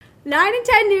9 and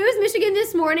 10 News, Michigan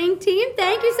This Morning. Team,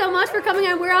 thank you so much for coming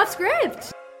on We're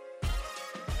Offscript.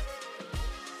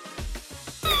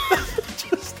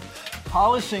 Just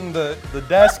polishing the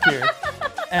desk here.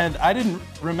 And I didn't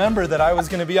remember that I was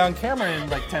going to be on camera in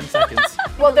like 10 seconds.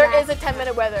 Well, there is a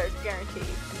 10-minute weather guarantee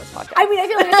in this podcast. I mean, I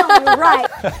feel like that's only right.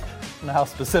 I don't know how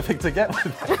specific to get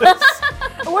with this.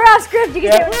 We're off script. You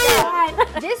can say what you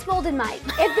want. This golden mic.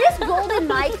 If this golden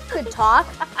mic could talk,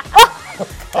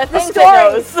 I think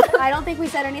stories. I don't think we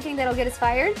said anything that'll get us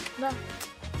fired. No.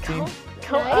 Team.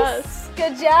 Go us.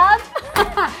 Good job.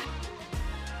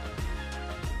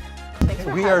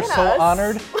 We are so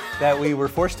honored that we were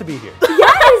forced to be here.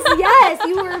 Yes,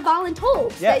 you were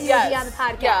voluntold that you would be on the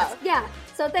podcast. Yeah.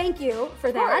 So thank you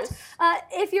for that.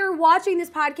 If you're watching this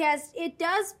podcast, it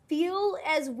does feel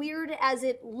as weird as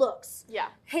it looks. Yeah.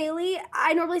 Haley,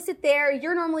 I normally sit there.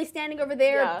 You're normally standing over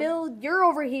there. Yeah. Bill, you're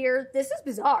over here. This is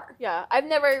bizarre. Yeah, I've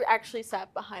never actually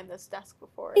sat behind this desk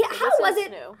before. Yeah, so how this was is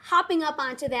it new. hopping up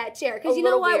onto that chair? Because A you know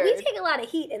little what? We weird. take a lot of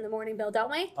heat in the morning, Bill,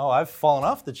 don't we? Oh, I've fallen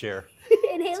off the chair.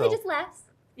 And Haley just laughs.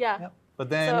 Yeah. Yep. But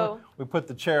then we put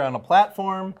the chair on a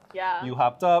platform. Yeah. You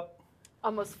hopped up.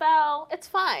 Almost fell. It's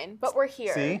fine, but we're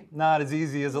here. See? Not as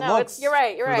easy as it No, looks. you're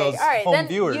right. You're for right. those All right, home then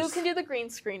viewers. you can do the green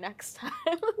screen next time.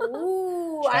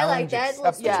 Ooh, I like that.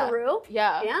 Let's accepted. switcheroo.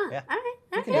 Yeah. Yeah. Yeah. All right.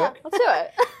 You can Yeah, do it. let's do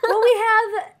it. Well, we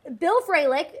have Bill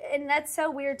Froehlich, and that's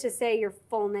so weird to say your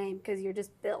full name because you're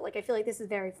just Bill. Like, I feel like this is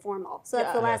very formal. So that's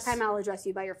Yeah. the last Yes. time I'll address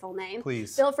you by your full name.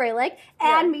 Please. Bill Froehlich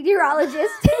and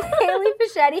meteorologist Haley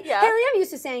Fiaschetti. Yeah. Haley, I'm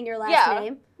used to saying your last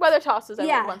name. Weather tosses every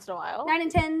Yeah. once in a while. 9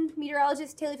 and 10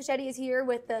 meteorologist Haley Fiaschetti is here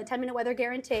with the 10-minute weather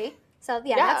guarantee. So,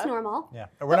 yeah, Yeah. that's normal. Yeah.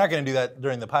 We're not going to do that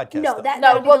during the podcast. No, though.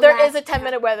 that'll be well, the there is last a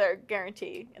 10-minute weather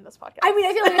guarantee in this podcast. I mean,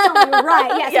 I feel like it's only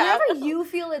right. Yeah, so Yeah. whenever you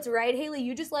feel it's right, Haley,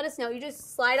 you just let us know. You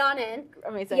just slide on in.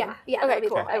 Amazing. Yeah, that'll Okay, be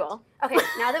cool. perfect. I will. Okay,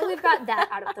 now that we've got that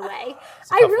out of the way,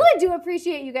 a I tough really do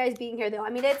appreciate you guys being here, though. I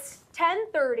mean, it's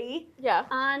 10:30 Yeah.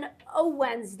 on a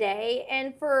Wednesday,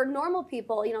 and for normal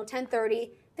people,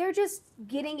 10:30, they're just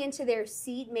getting into their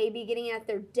seat, maybe getting at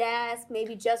their desk,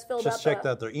 maybe just filled up. Just checked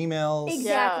out their emails.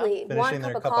 Exactly. Yeah. One Finishing cup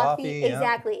their of cup of coffee. coffee, yeah.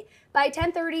 Exactly. By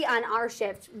 10:30 on our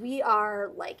shift, we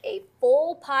are like a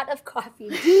full pot of coffee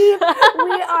deep.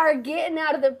 We are getting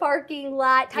out of the parking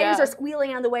lot. Tires Yeah. are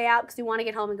squealing on the way out because we want to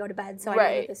get home and go to bed. So I know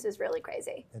that this is really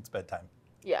crazy. It's bedtime.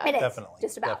 Yeah. It is. Definitely.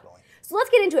 Just about. Definitely. So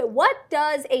let's get into it. What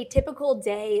does a typical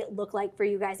day look like for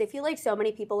you guys? I feel like so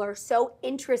many people are so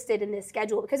interested in this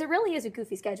schedule because it really is a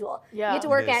goofy schedule. Yeah. You get to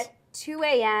work It is. at 2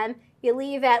 a.m., you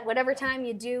leave at whatever time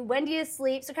you do. When do you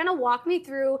sleep? So kind of walk me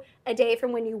through a day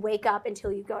from when you wake up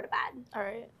until you go to bed. All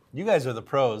right. You guys are the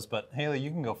pros, but Haley,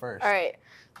 you can go first. All right.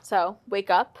 So,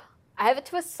 wake up. I have it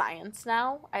to a science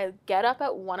now. I get up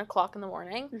at 1 o'clock in the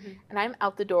morning, and I'm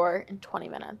out the door in 20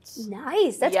 minutes.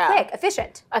 Nice. That's Yeah. quick.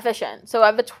 Efficient. Efficient. So I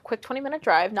have a quick 20-minute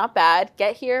drive. Not bad.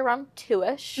 Get here around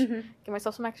 2-ish. Give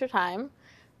myself some extra time.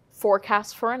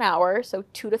 Forecast for an hour. So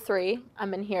 2 to 3.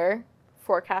 I'm in here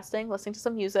forecasting, listening to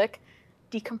some music,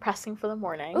 decompressing for the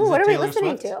morning. Ooh, Is what it are we Taylor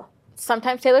listening Swift? to?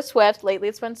 Sometimes Taylor Swift. Lately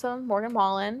it's been some Morgan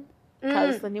Wallen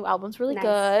because the new album's really Nice.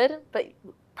 good. But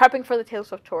prepping for the Taylor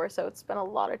Swift tour, so it's been a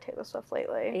lot of Taylor Swift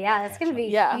lately. Yeah, that's going to be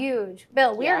Yeah. huge.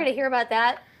 Bill, we are Yeah. going to hear about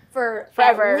that for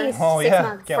Forever. at least Oh, 6 yeah.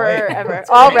 months. Can't wait. Forever. That's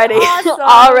great. Already. Awesome.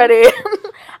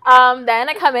 Already. Then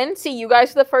I come in, see you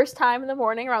guys for the first time in the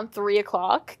morning around 3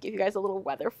 o'clock. Give you guys a little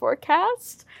weather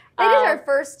forecast. It is our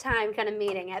first time kind of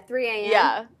meeting at 3 a.m.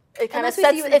 Yeah. It kind of Unless we see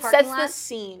sets you in the parking the lot.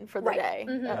 scene for the Right.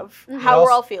 day of It how we're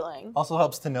also- all feeling. Also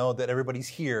helps to know that everybody's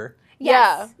here.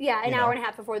 Yes. Yeah, an You hour know. and a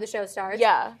half before the show starts.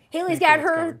 Yeah. Haley's Pretty got cool, it's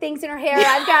her covered. things in her hair.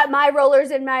 I've got my rollers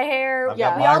in my hair. I've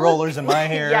Yeah. got We my all look- rollers in my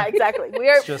hair. Yeah, exactly. We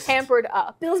are just- pampered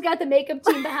up. Bill's got the makeup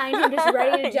team behind him just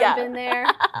ready to jump Yeah. in there.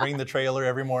 Bring the trailer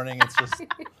every morning. It's just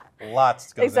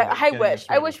lots goes Exactly. into I getting wish. this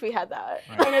I ready. wish we had that.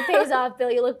 And it pays off,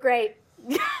 Bill. You look great.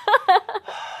 She's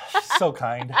so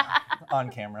kind on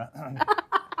camera.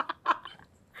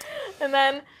 And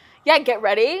then, yeah, get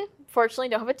ready. Fortunately,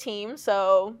 don't have a team,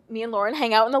 so me and Lauren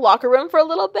hang out in the locker room for a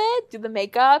little bit, do the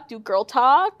makeup, do girl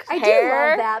talk, I hair. do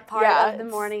love that part Yeah, of the it's-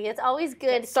 morning. It's always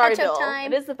good. Sorry, Catch-up Bill.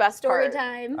 time. It is the best Story part.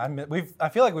 time. I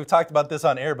feel like we've talked about this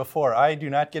on air before. I do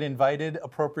not get invited,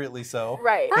 appropriately so,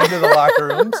 Right. into the locker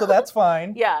room, so that's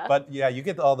fine. Yeah. But yeah, you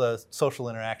get all the social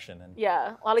interaction and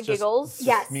Yeah, a lot of it's just- giggles. it's just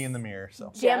Yes. me in the mirror.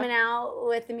 So Jamming out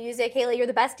with the music. Haley, you're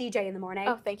the best DJ in the morning.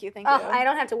 Oh, thank you. Oh, I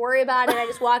don't have to worry about it. I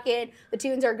just walk in. The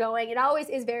tunes are going. It always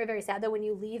is very, very sad, though, when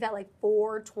you leave at like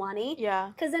 4:20. Yeah.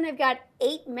 Because then I've got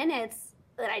 8 minutes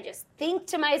that I just think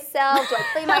to myself. Do I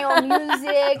play my own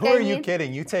music? who are you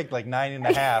kidding? You take like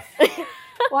 9.5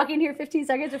 Walk in here 15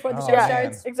 seconds before the Oh, show man.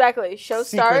 starts. Exactly. Show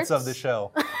secrets starts. of the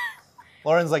show.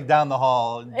 Lauren's like down the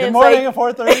hall. Good It's morning like-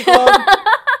 at 4:30 Club.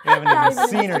 We haven't Not even even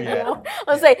seen her a yet. studio.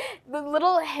 I was like, the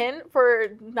little hint for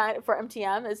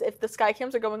MTM is if the sky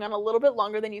cams are going on a little bit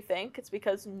longer than you think, it's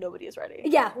because nobody is ready.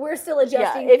 Yeah, we're still Yeah,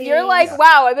 adjusting. if you're things. like,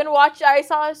 wow, I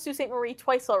saw Sault Ste. Marie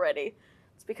twice already,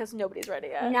 it's because nobody's ready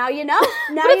yet. now you know.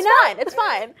 Now But you know. it's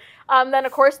fine. Then,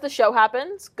 of course, the show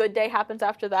happens. Good day happens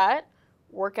after that.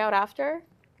 Workout after.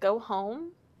 Go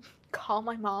home. Call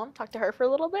my mom. Talk to her for a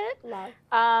little bit. Love.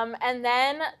 And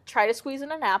then try to squeeze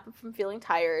in a nap if I'm feeling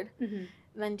tired. Mm-hmm.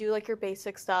 And then do like your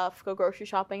basic stuff. Go grocery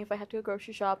shopping if I have to go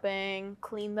grocery shopping.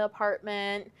 Clean the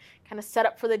apartment. Kind of set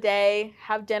up for the day.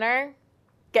 Have dinner.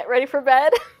 Get ready for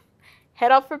bed.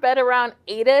 Head off for bed around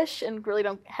 8-ish and really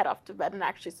don't head off to bed and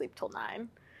actually sleep till 9.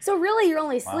 So really, you're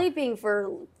only sleeping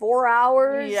for 4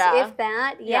 hours, Yeah. if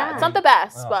that. Yeah, it's not the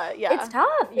best, Wow. but yeah. It's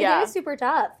tough. Yeah. It is super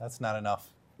tough. That's not enough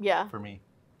Yeah. for me.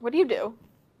 What do you do?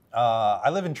 I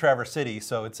live in Traverse City,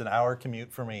 so it's an hour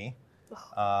commute for me.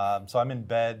 So I'm in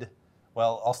bed.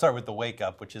 Well, I'll start with the wake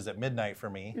up, which is at midnight for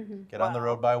me. Get on the Wow.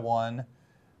 road by 1.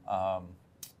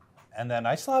 And then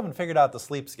I still haven't figured out the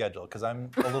sleep schedule because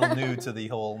I'm a little new to the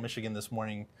whole Michigan This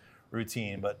Morning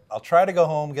routine. But I'll try to go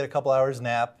home, get a couple hours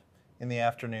nap in the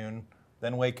afternoon,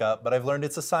 then wake up. But I've learned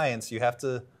it's a science. You have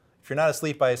to, if you're not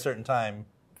asleep by a certain time,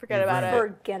 Forget you've about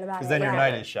ruined it. Forget about it. because then your yeah.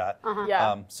 night is shot. Uh-huh.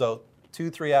 Yeah. So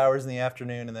 2-3 hours in the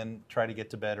afternoon, and then try to get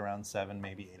to bed around 7,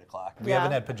 maybe 8 o'clock. We Yeah.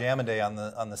 haven't had pajama day on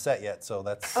the set yet, so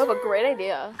that's Oh, a great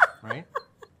idea. right.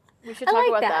 We should I talk like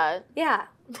about that. Yeah.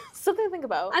 that. Something to think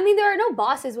about. I mean, there are no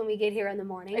bosses when we get here in the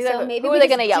morning, Exactly. so maybe Who we are they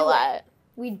just going to yell do it. at?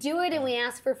 We do it and we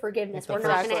ask for forgiveness. It's the We're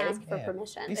not going to first- ask for Yeah.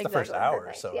 permission. At least the first Exactly. hour or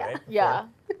Perfect. so, Yeah. right? Yeah.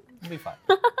 It'll be fine.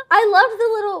 I loved the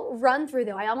little run through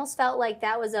though. I almost felt like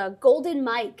that was a golden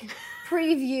mic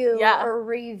preview Yeah. or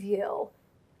review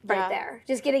right Yeah. there.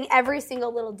 Just getting every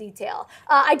single little detail.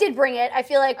 I did bring it. I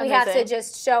feel like we have to Amazing.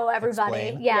 just show everybody.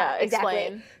 Explain. Yeah, exactly.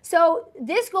 explain. So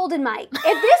this golden mic, if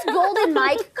this golden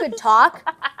mic could talk,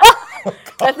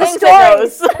 The things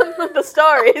stories. it knows. The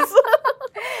stories.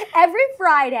 every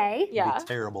Friday Yeah. It's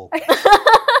terrible.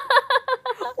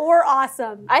 or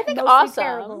awesome. I think mostly awesome.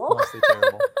 terrible. Mostly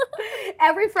terrible.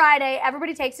 Every Friday,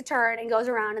 everybody takes a turn and goes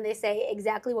around and they say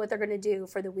exactly what they're going to do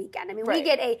for the weekend. I mean, we Right.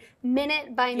 get a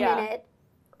minute by Yeah. minute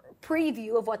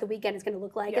preview of what the weekend is going to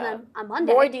look like. Yeah. And then on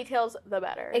Monday, More details, the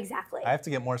better. exactly. I have to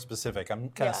get more specific. I'm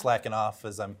kind of Yeah. slacking off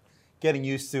as I'm getting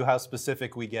used to how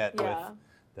specific we get Yeah. with.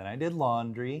 Then I did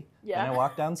laundry. Yeah. Then I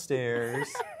walked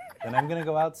downstairs. Then I'm gonna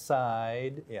go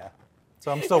outside. Yeah.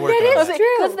 So I'm still working That on is that.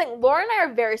 true. Because the thing, Laura and I are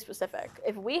very specific.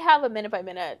 If we have a minute by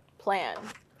minute plan,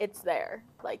 it's there.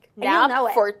 Like And you'll know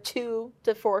nap it. for 2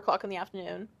 to 4 o'clock in the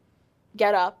afternoon.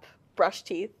 Get up, brush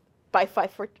teeth by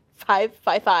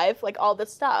 5, like all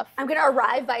this stuff. I'm going to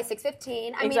arrive by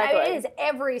 6:15. I mean, Exactly. it is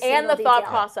every single And the thought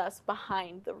detail. process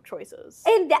behind the choices.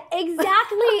 And that,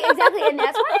 exactly. And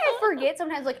that's why I forget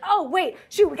sometimes, like, oh, wait,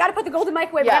 shoot, we got to put the golden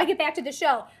mic away. We Yeah. got to get back to the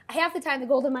show. Half the time, the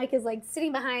golden mic is like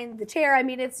sitting behind the chair. I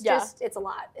mean, it's Yeah. just, it's a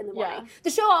lot in the morning. Yeah. The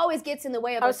show always gets in the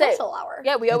way of I a would say, social hour.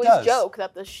 Yeah, we It always does. joke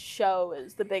that the show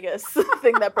is the biggest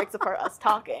thing that breaks apart us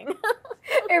talking.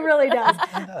 It really does.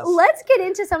 It does. Let's get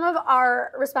into some of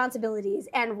our responsibilities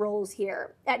and roles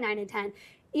here at 9 and 10.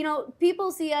 You know,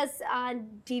 people see us on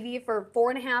TV for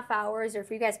 4.5 hours, or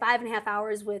for you guys, 5.5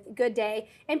 hours with Good Day,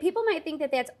 and people might think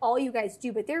that that's all you guys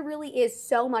do, but there really is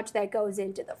so much that goes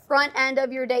into the front end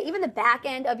of your day, even the back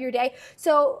end of your day.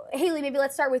 So, Haley, maybe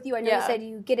let's start with you. I know you Yeah. said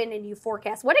you get in and you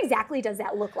forecast. What exactly does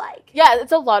that look like? Yeah,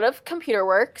 it's a lot of computer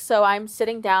work. So I'm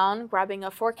sitting down, grabbing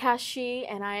a forecast sheet,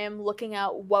 and I am looking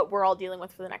at what we're all dealing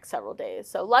with for the next several days.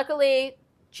 So luckily,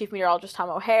 Chief Meteorologist Tom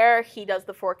O'Hare, he does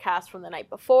the forecast from the night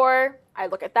before. I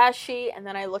look at that sheet, and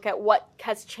then I look at what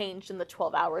has changed in the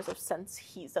 12 hours of since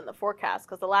he's done the forecast,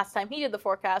 because the last time he did the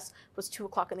forecast was 2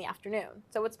 o'clock in the afternoon.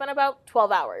 So it's been about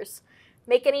 12 hours.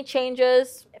 Make any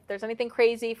changes. If there's anything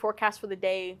crazy, forecast for the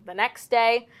day the next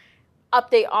day.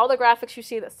 Update all the graphics you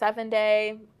see, the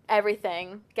 7-day,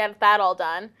 everything. Get that all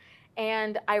done.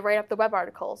 And I write up the web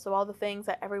article. So all the things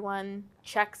that everyone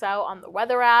checks out on the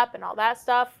weather app and all that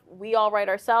stuff, we all write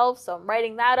ourselves. So I'm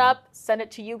writing that up, send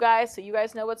it to you guys so you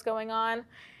guys know what's going on.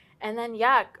 And then,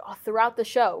 yeah, throughout the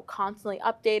show, constantly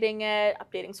updating it,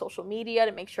 updating social media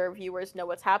to make sure viewers know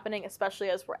what's happening, especially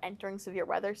as we're entering severe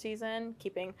weather season,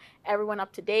 keeping everyone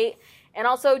up to date. And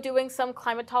also doing some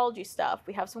climatology stuff.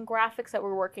 We have some graphics that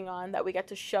we're working on that we get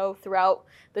to show throughout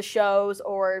the shows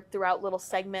or throughout little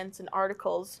segments and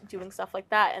articles, doing stuff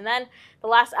like that. And then the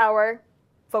last hour,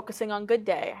 focusing on Good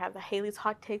Day. I have the Haley's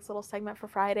Hot Takes little segment for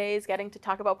Fridays, getting to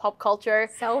talk about pop culture.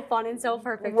 So fun and so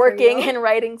perfect. Working for you. and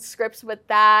writing scripts with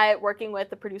that, working with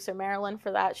the producer Marilyn for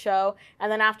that show.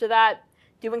 And then after that,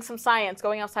 doing some science,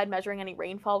 going outside, measuring any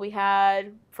rainfall we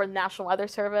had for the National Weather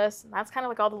Service. And that's kind of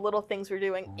like all the little things we're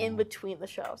doing in between the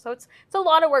show. So it's a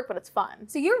lot of work, but it's fun.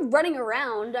 So you're running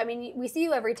around. I mean, we see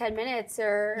you every 10 minutes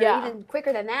or even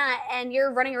quicker than that, and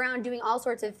you're running around doing all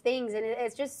sorts of things, and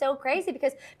it's just so crazy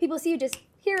because people see you just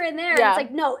here and there, and it's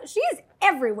like, no, she's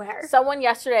everywhere. Someone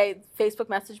yesterday Facebook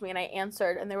messaged me, and I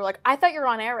answered, and they were like, I thought you're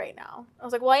on air right now. I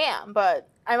was like, well, I am, but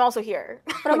I'm also here.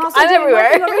 But I'm also I'm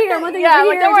everywhere. Over here, over here.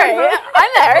 Don't worry, I'm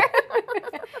there.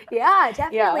 Yeah,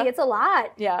 definitely. It's a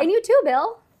lot. Yeah. And you too,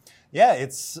 Bill. Yeah,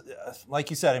 it's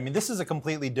like you said. I mean, this is a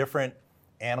completely different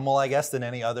animal, I guess, than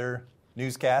any other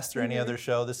newscast or any other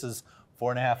show. This is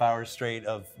 4.5 hours straight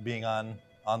of being on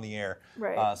the air.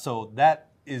 Right. So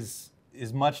that is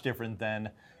much different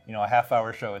than a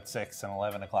half-hour show at 6 and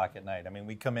 11 o'clock at night. I mean,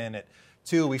 we come in at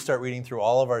 2. We start reading through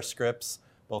all of our scripts,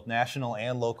 both national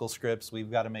and local scripts.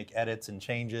 We've got to make edits and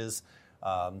changes,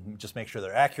 just make sure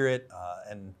they're accurate,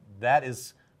 and that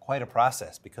is quite a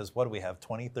process because what do we have,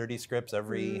 20, 30 scripts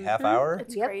every half hour?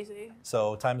 It's crazy.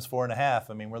 So times 4.5,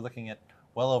 I mean, we're looking at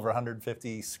well over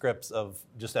 150 scripts of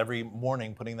just every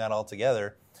morning putting that all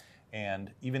together.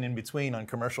 And even in between on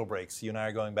commercial breaks, you and I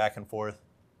are going back and forth,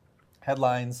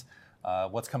 headlines,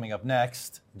 what's coming up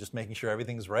next, just making sure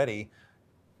everything's ready.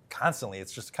 Constantly,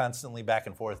 it's just constantly back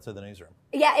and forth to the newsroom.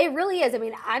 Yeah, it really is. I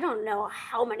mean, I don't know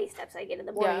how many steps I get in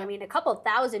the morning. Yeah. I mean, a couple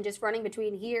thousand just running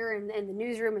between here and the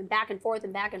newsroom and back and forth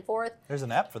and back and forth. There's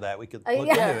an app for that. We could look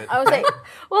into it. I was like,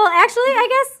 well, actually, I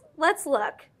guess let's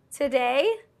look.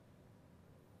 Today,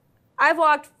 I've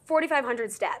walked 4,500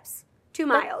 steps, 2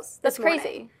 miles. That's this morning.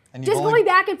 crazy. And Just going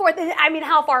back and forth. I mean,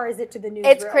 how far is it to the newsroom?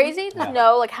 It's crazy to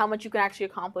know like how much you can actually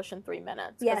accomplish in 3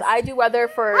 minutes. Because Yes. I do weather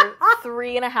for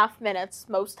 3.5 minutes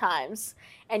most times,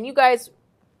 and you guys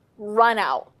run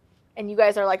out, and you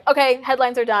guys are like, okay,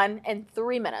 headlines are done in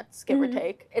 3 minutes, give or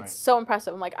take. It's so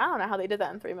impressive. I'm like, I don't know how they did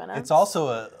that in 3 minutes. It's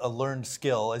also a learned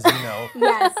skill, as you know,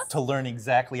 Yes. to learn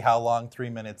exactly how long 3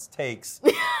 minutes takes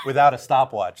without a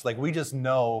stopwatch. Like we just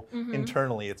know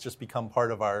internally, it's just become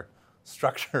part of our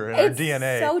structure and our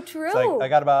DNA. So true. It's like, I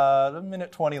got about a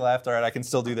minute 20 left. All right, I can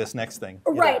still do this next thing.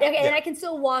 Right, okay, Yeah. and I can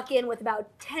still walk in with about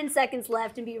 10 seconds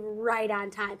left and be right on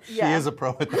time. She is a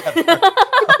pro at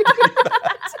that.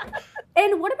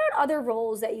 And what about other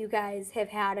roles that you guys have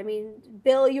had? I mean,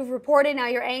 Bill, you've reported, now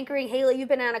you're anchoring. Haley, you've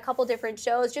been on a couple different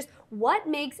shows. Just what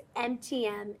makes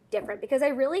MTM different? Because I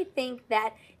really think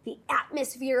that the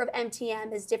atmosphere of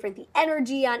MTM is different. The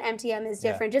energy on MTM is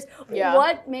different. Just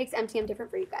what makes MTM different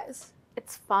for you guys?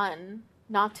 It's fun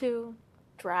not to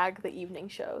drag the evening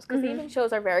shows, because the evening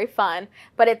shows are very fun,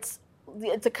 but it's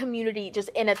a community just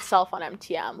in itself on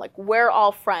MTM. Like, we're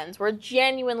all friends. We're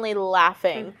genuinely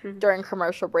laughing during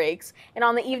commercial breaks. And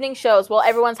on the evening shows, well,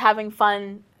 everyone's having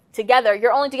fun together.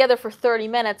 You're only together for 30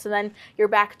 minutes, and then you're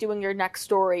back doing your next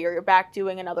story, or you're back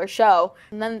doing another show.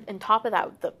 And then on top of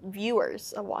that, the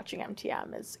viewers of watching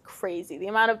MTM is crazy. The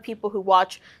amount of people who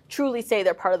watch truly say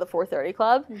they're part of the 4:30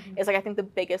 Club is, like, I think the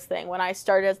biggest thing. When I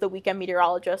started as the weekend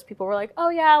meteorologist, people were like, oh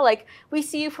yeah, like, we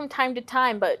see you from time to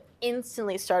time, but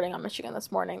instantly starting on Michigan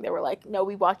This Morning, they were like, no,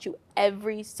 we watch you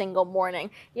every single morning.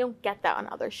 You don't get that on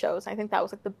other shows. And I think that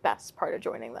was like the best part of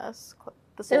joining this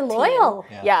They're whole loyal.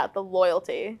 team. Yeah, the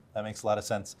loyalty. That makes a lot of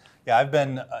sense. Yeah, I've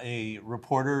been a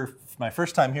reporter. My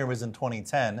first time here was in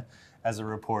 2010 as a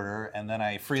reporter, and then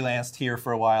I freelanced here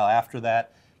for a while after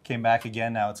that, came back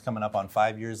again. Now it's coming up on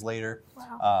 5 years later.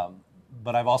 Wow.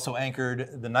 But I've also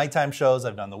anchored the nighttime shows.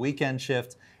 I've done the weekend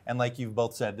shift. And like you've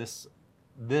both said, this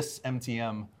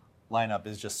MTM lineup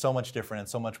is just so much different and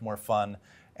so much more fun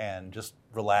and just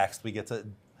relaxed. We get to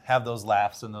have those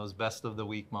laughs and those best of the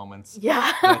week moments.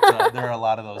 Yeah. There are a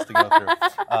lot of those to go through.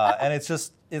 And it's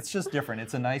just different.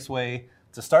 It's a nice way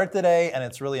to start the day, and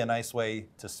it's really a nice way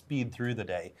to speed through the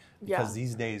day, because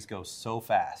these days go so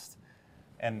fast.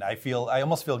 And I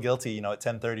almost feel guilty, at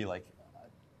 10:30, like,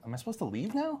 am I supposed to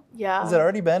leave now? Yeah. Has it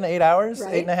already been 8 hours,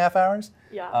 Right. 8.5 hours?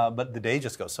 Yeah. But the day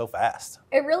just goes so fast.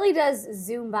 It really does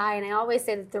zoom by, and I always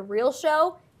say that the real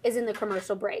show is in the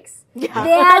commercial breaks. Yeah.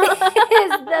 That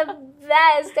is the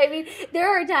best. I mean, there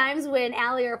are times when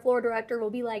Allie, our floor director,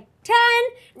 will be like,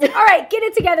 10. All right, get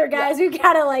it together, guys. We've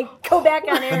got to go back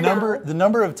on air now. The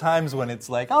number of times when it's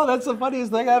like, oh, that's the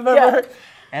funniest thing I've ever heard.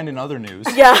 And in other news.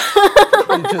 Yeah.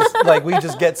 We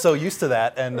just get so used to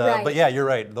that. And Right. But yeah, you're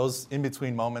right. Those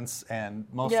in-between moments and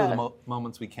most of the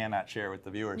moments we cannot share with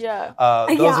the viewers. Yeah.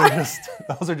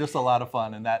 Those are just a lot of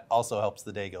fun, and that also helps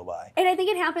the day go by. And I think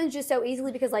it happens just so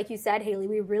easily because, like you said, Haley,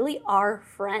 we really are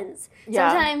friends.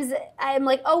 Yeah. Sometimes I'm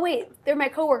like, oh, wait, they're my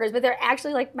coworkers, but they're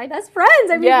actually like my best friends.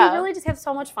 I mean, we really just have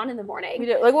so much fun in the morning. We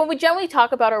do. Like, when we generally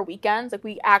talk about our weekends, like,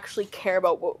 we actually care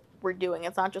about what we're doing.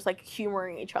 It's not just like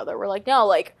humoring each other. We're like, no,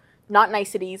 like not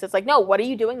niceties. It's like, no, what are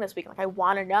you doing this week? Like, I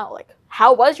want to know. Like,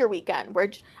 how was your weekend?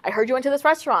 I heard you went to this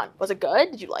restaurant. Was it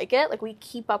good? Did you like it? Like, we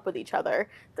keep up with each other.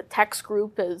 The text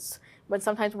group is when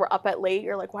sometimes we're up at late.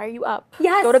 You're like, why are you up?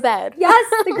 Yes. Go to bed. Yes,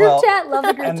 the group chat. Love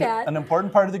the group chat. An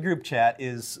important part of the group chat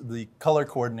is the color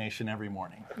coordination every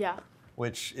morning. Yeah.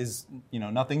 Which is,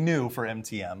 nothing new for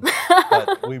MTM,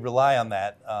 but we rely on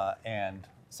that, and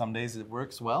some days it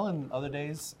works well, and other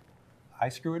days I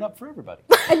screw it up for everybody.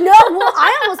 No, well,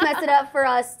 I almost messed it up for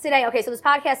us today. Okay, so this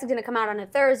podcast is going to come out on a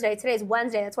Thursday. Today's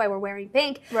Wednesday. That's why we're wearing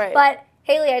pink. Right. But,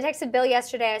 Haley, I texted Bill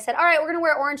yesterday. I said, all right, we're going to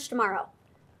wear orange tomorrow.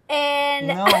 And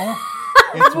No,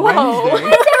 it's I Wednesday. texted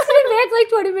him back like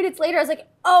 20 minutes later. I was like,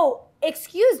 oh,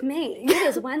 excuse me. It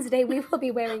is Wednesday. We will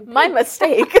be wearing pink. My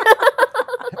mistake.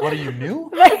 What are you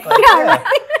new? Yeah.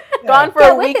 Gone for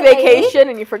Go a with week it, lady. vacation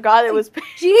and you forgot it was pink.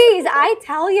 Jeez, I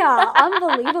tell ya,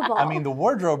 unbelievable. I mean, the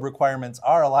wardrobe requirements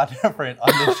are a lot different on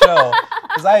this show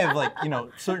because I have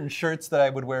certain shirts that I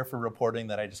would wear for reporting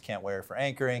that I just can't wear for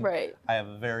anchoring. Right. I have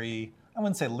a I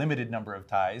wouldn't say limited number of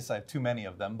ties. I have too many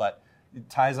of them, but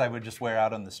ties I would just wear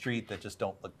out on the street that just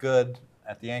don't look good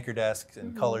at the anchor desk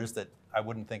and colors that I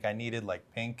wouldn't think I needed, like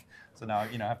pink. So now, I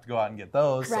have to go out and get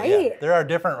those. Right. So, yeah, there are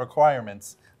different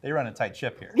requirements. They run a tight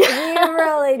ship here. We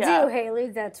really Yeah. do, Haley.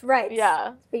 That's right.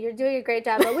 Yeah. But you're doing a great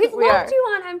job. But we've We loved are. you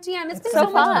on MTM. It's been so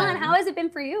so much fun. fun. How has it been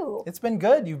for you? It's been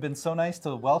good. You've been so nice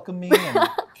to welcome me and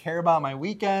care about my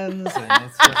weekends, and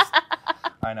it's just,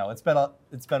 I know, it's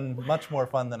been much more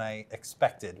fun than I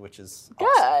expected, which is awesome.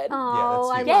 Good.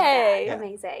 Oh, I huge. love Yay. that.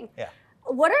 Amazing. Yeah.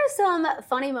 What are some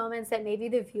funny moments that maybe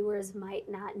the viewers might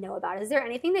not know about? Is there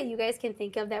anything that you guys can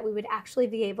think of that we would actually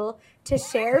be able to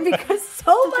share? Because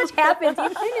so much happens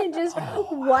even in just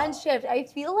one shift. I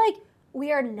feel like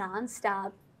we are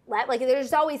nonstop. Like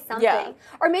there's always something. Yeah.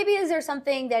 Or maybe is there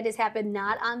something that has happened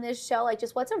not on this show? Like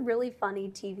just what's a really funny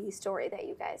TV story that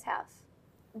you guys have?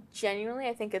 Genuinely,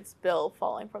 I think it's Bill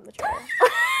falling from the chair.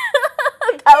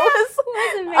 That was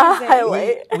amazing. a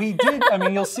highlight. We did. I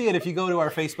mean, you'll see it if you go to our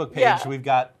Facebook page. Yeah. We've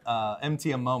got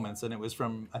MTM Moments, and it was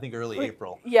from, I think, early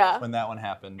April Yeah. when that one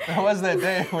happened. It was that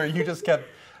day where you just kept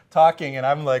talking, and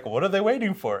I'm like, what are they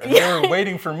waiting for? And they were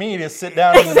waiting for me to sit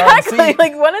down in the darn Exactly. seat.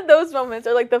 Like one of those moments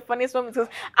are like the funniest moments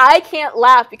because I can't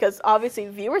laugh because obviously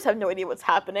viewers have no idea what's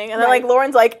happening. And then like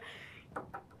Lauren's like,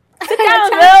 sit down,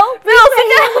 Bill. Bill,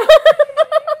 sit down.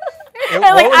 And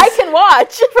like I can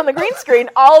watch from the green screen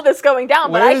all of this going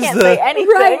down, but I Where's can't the- say anything.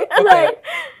 Right, right.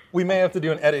 We may have to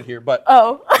do an edit here, but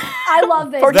Oh. I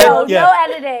love this. For No, yeah. no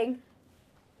editing.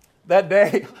 that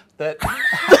day, that That's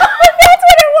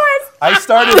what it was. I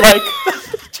started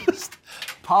like just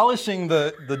polishing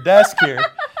the desk here,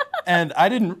 and I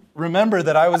didn't remember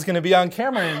that I was going to be on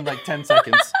camera in like 10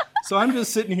 seconds. So I'm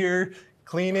just sitting here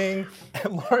cleaning,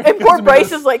 and Lauren And gives poor me Bryce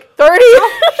this- is like 30.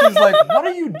 She's like, "What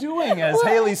are you doing?" As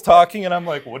Haley's talking, and I'm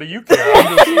like, "What do you care?"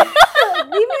 I'm just,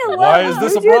 Leave me alone. why is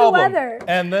this a Who's doing the problem? weather?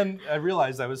 And then I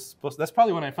realized I was supposed. That's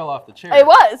probably when I fell off the chair. It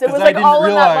was. It 'Cause was I like didn't all in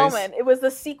that realize- moment. It was the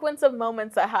sequence of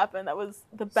moments that happened that was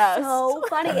the best. So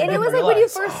funny. And it didn't was like when you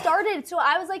realize. first started. So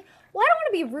I was like, well, I don't want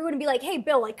to be rude and be like, hey,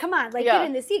 Bill, like, come on, like, Yeah. get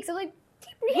in the seat. So like,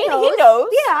 He knows.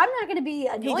 Yeah, I'm not going to be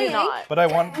annoying. He did not. But I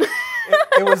want.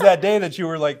 It was that day that you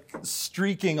were like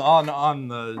streaking on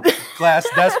the glass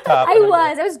desktop. I and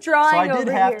was drawing So I did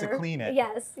over have here. to clean it.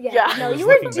 Yes, yes. Yeah. No, It was you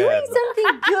were looking doing bad, though.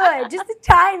 something good. Just the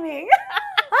timing.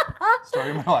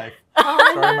 Story of my life.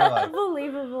 Story of my life.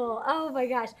 Unbelievable. Oh my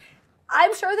gosh.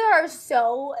 I'm sure there are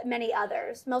so many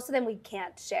others. Most of them we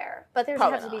can't share, but there's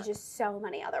Probably have to be not. just so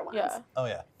many other ones. Yeah. Oh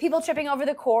yeah. People tripping over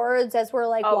the cords as we're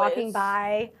like Always. walking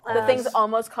by. The things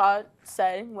almost caught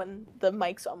said when the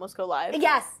mics almost go live.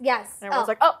 Yes, yes. And everyone's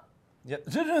Oh, like, oh, Yep.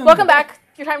 welcome back.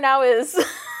 Your time now is.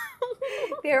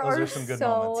 there Those are are some good so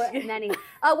moments. many. What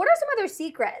are some other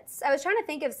secrets? I was trying to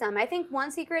think of some. I think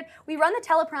one secret, we run the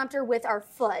teleprompter with our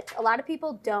foot. A lot of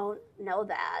people don't know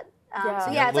that. Yeah.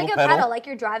 So Yeah, yeah, it's like a little pedal. pedal, like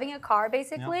you're driving a car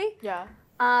basically. Yeah.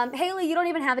 Haley, you don't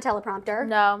even have a teleprompter.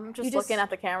 No, I'm just You just- looking at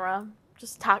the camera.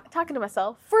 Just talking to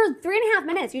myself. For 3.5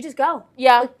 minutes, you just go.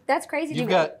 Yeah. Like, that's crazy.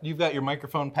 You've got your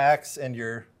microphone packs and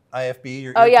your IFB.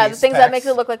 Your Oh yeah, the earpiece things that packs. makes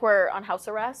it look like we're on house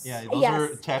arrest. Yeah, those Yes. are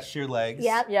attached to your legs.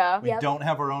 Yep. Yeah. We Yep. don't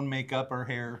have our own makeup or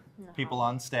hair people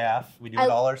on staff. We do I- it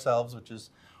all ourselves, which is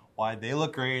why they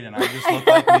look great and I just look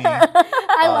like me.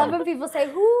 I love when people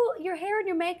say, your hair and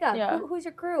your makeup, Yeah. who's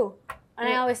your crew? And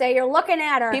I always say, you're looking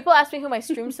at her. People ask me who my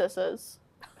stream sis is,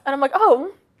 and I'm like,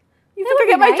 oh, you That think would I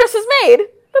be get my nice. dresses made?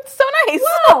 That's so nice.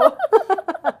 Wow.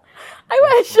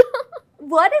 I wish.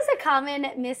 What is a common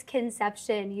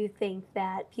misconception you think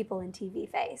that people in TV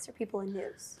face or people in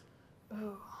news?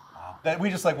 That we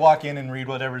just like walk in and read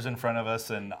whatever's in front of us,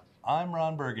 and I'm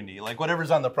Ron Burgundy. Like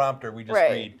whatever's on the prompter, we just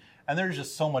Right. read. And there's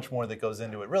just so much more that goes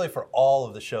into it, really, for all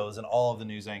of the shows and all of the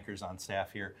news anchors on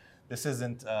staff here. This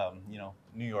isn't,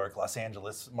 New York, Los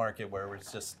Angeles market where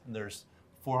it's just there's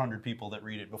 400 people that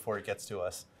read it before it gets to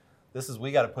us.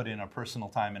 We got to put in a personal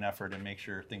time and effort and make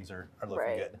sure things are looking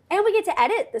Right. good. And we get to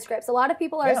edit the scripts. A lot of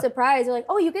people are Yeah. surprised. They're like,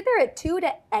 oh, you get there at 2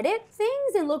 to edit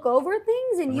things and look over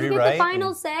things and you get Rewrite the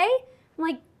final say? I'm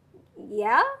like,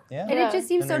 yeah. Yeah. And it just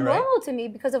seems And so rewrite. normal to me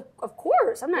because of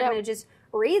course, I'm not Yeah. going to just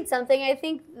read something. I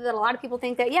think that a lot of people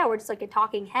think that, we're just like a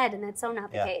talking head, and that's so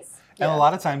not the Yeah. case. And a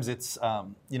lot of times it's,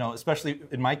 especially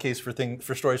in my case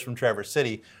for stories from Traverse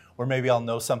City, where maybe I'll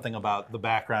know something about the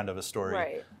background of a story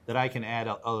Right. that I can add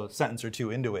a sentence or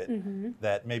two into it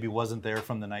that maybe wasn't there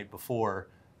from the night before,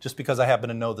 just because I happen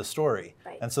to know the story.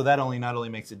 Right. And so that not only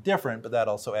makes it different, but that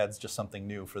also adds just something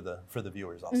new for the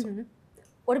viewers also.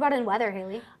 What about in weather,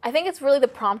 Haley? I think it's really the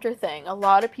prompter thing. A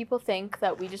lot of people think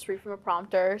that we just read from a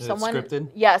prompter. Is it scripted?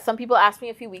 Yeah, some people asked me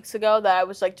a few weeks ago that I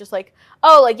was like,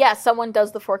 oh, like, yeah, someone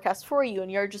does the forecast for you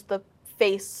and you're just the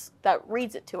face that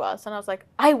reads it to us. And I was like,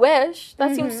 I wish.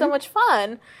 That seems so much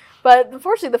fun. But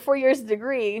unfortunately, the 4 years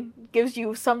degree gives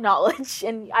you some knowledge.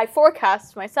 And I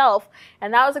forecast myself.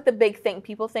 And that was like the big thing.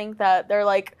 People think that they're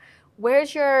like,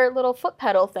 where's your little foot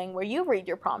pedal thing where you read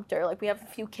your prompter? Like, we have a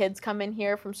few kids come in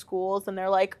here from schools and they're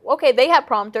like, okay, they have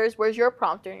prompters. Where's your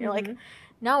prompter? And you're like,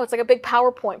 no, it's like a big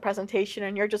PowerPoint presentation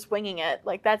and you're just winging it.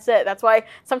 Like, that's it. That's why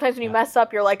sometimes when you mess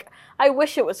up, you're like, I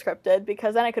wish it was scripted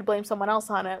because then I could blame someone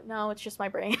else on it. No, it's just my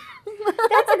brain.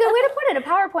 That's a good way to put it, a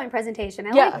PowerPoint presentation.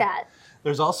 I like that.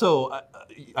 There's also,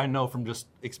 I know from just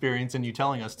experience and you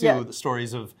telling us too, the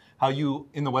stories of how you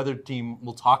in the weather team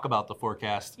will talk about the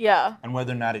forecast and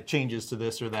whether or not it changes to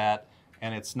this or that.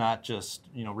 And it's not just,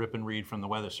 rip and read from the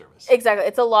Weather Service. Exactly.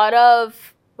 It's a lot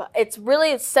of, it's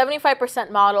 75%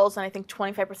 models and I think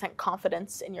 25%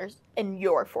 confidence in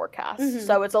your forecast.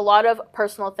 So it's a lot of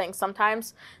personal things.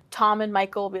 Sometimes Tom and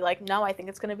Michael will be like, no, I think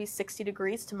it's going to be 60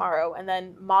 degrees tomorrow. And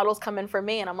then models come in for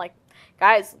me and I'm like,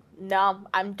 guys, no,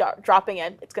 I'm dropping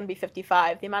it. It's going to be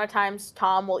 55. The amount of times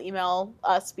Tom will email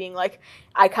us being like,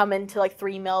 I come into like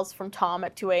 3 emails from Tom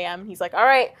at 2 a.m. He's like, all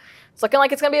right, it's looking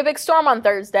like it's going to be a big storm on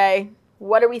Thursday.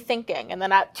 What are we thinking? And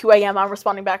then at 2 a.m. I'm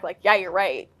responding back like, yeah, you're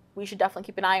right. We should definitely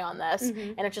keep an eye on this.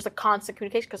 And it's just a constant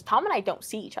communication because Tom and I don't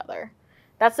see each other.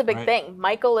 That's the big thing.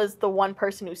 Michael is the one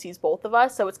person who sees both of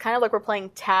us. So it's kind of like we're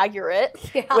playing tag you're it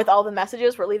with all the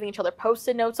messages. We're leaving each other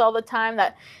Post-it notes all the time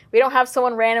that we don't have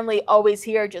someone randomly always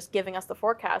here just giving us the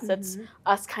forecast. It's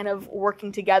us kind of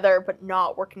working together but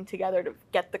not working together to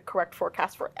get the correct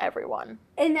forecast for everyone.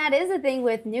 And that is the thing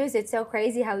with news. It's so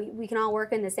crazy how we can all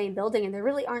work in the same building, and there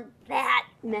really aren't that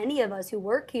many of us who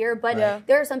work here, but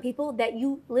there are some people that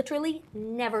you literally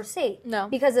never see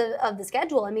because of the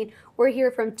schedule. I mean, we're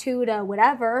here from 2 to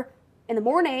whatever in the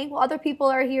morning, while other people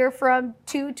are here from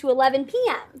 2 to 11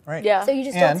 p.m. Right. Yeah. So you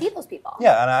just don't see those people.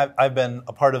 Yeah, and I've been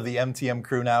a part of the MTM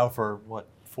crew now for,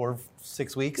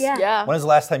 4-6 weeks? Yeah. When was the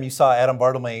last time you saw Adam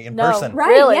Bartlemy in person? Right,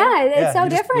 Really? it's so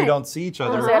different. We don't see each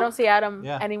other. I don't see Adam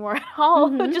anymore at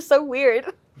all. It's just so weird.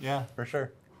 Yeah, for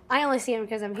sure. I only see him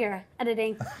because I'm here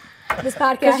editing this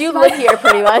podcast. Because you live here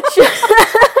pretty much.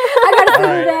 I gotta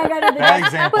see you there, I gotta do Bad that.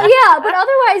 example. But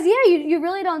otherwise, you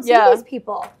really don't see these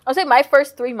people. I'll say my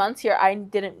first 3 months here, I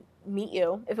didn't meet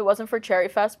you. If it wasn't for Cherry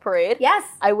Fest Parade, Yes.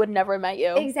 I would never have met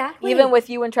you. Exactly. Even with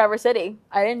you in Traverse City.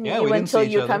 I didn't meet Yeah, you we didn't until see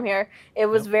each you other. come here. It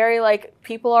was very like,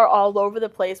 people are all over the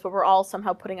place, but we're all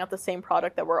somehow putting out the same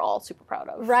product that we're all super proud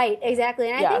of. Right,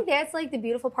 exactly. And I think that's like the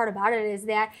beautiful part about it is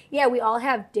that, we all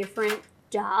have different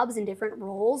jobs and different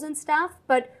roles and stuff,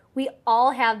 but we all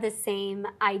have the same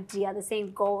idea, the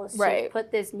same goal is to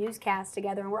put this newscast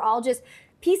together. And we're all just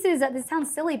pieces of, this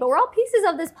sounds silly, but we're all pieces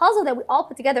of this puzzle that we all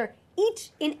put together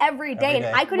each and every day. And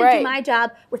I couldn't do my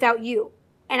job without you.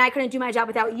 And I couldn't do my job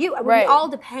without you. We all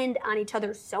depend on each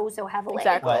other so heavily.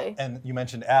 Exactly. Well, and you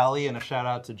mentioned Allie, and a shout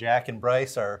out to Jack and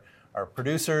Bryce, our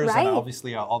producers, and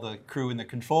obviously all the crew in the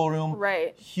control room.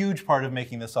 Right. Huge part of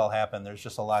making this all happen. There's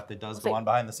just a lot that does go on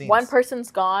behind the scenes. One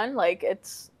person's gone, like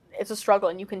it's a struggle,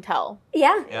 and you can tell.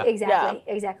 Yeah.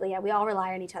 Exactly. Yeah, we all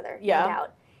rely on each other, no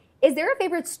doubt. Is there a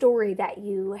favorite story that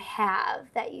you have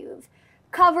that you've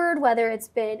covered, whether it's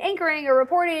been anchoring or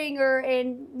reporting or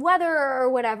in weather or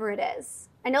whatever it is?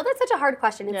 I know that's such a hard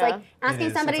question. It's like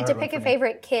asking somebody to pick a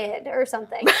favorite kid or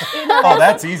something.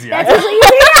 That's easy. That's usually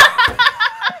easy.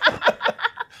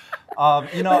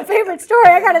 My favorite story,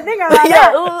 I gotta think about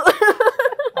that.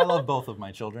 I love both of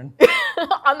my children.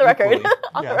 On the record. Equally.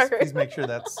 On the Yes, record. please make sure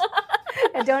that's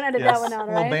And don't edit that one out, a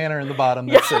little right? banner in the bottom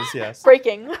that says yes.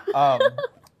 Breaking.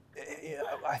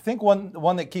 I think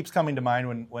one that keeps coming to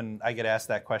mind when I get asked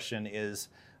that question is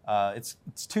It's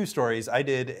 2 stories. I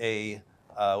did a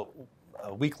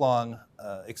week-long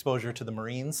exposure to the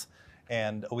Marines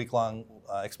and a week-long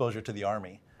exposure to the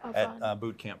Army at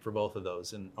boot camp for both of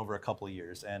those in over a couple of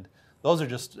years. And those are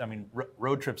just,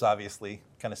 road trips obviously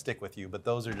kind of stick with you, but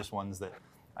those are just ones that,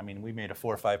 we made a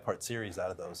 4 or 5 part series out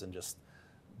of those, and just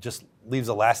leaves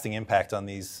a lasting impact on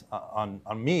these, on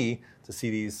me, to see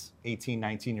these 18,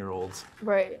 19-year-olds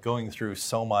going through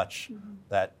so much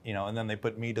that, and then they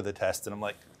put me to the test, and I'm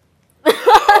like,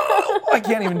 I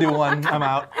can't even do one, I'm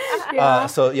out.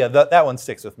 That one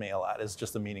sticks with me a lot. It's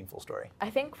just a meaningful story. I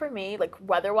think for me, like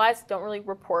weather-wise, don't really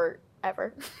report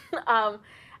ever.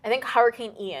 I think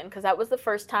Hurricane Ian, because that was the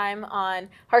first time on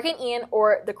Hurricane Ian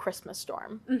or the Christmas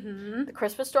storm. Mm-hmm. The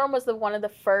Christmas storm was one of the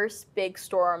first big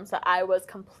storms that I was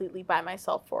completely by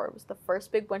myself for. It was the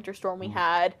first big winter storm we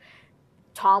had.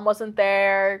 Tom wasn't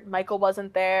there. Michael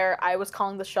wasn't there. I was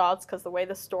calling the shots because the way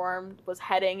the storm was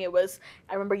heading,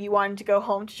 I remember you wanted to go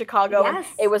home to Chicago. Yes. And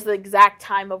it was the exact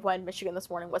time of when Michigan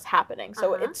This Morning was happening.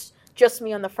 So it's just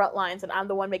me on the front lines, and I'm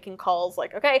the one making calls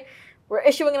like, okay, we're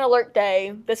issuing an alert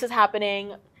day. This is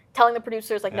happening. Telling the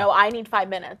producers, no, I need 5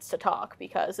 minutes to talk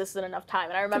because this isn't enough time.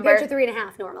 And I remember... Compared to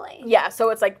 3.5 normally. Yeah, so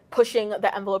it's like pushing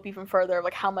the envelope even further,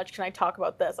 like how much can I talk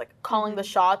about this? Like calling the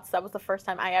shots, that was the first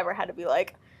time I ever had to be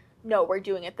like, no, we're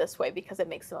doing it this way because it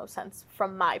makes the most sense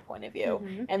from my point of view.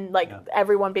 Mm-hmm. And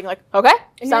everyone being like, okay,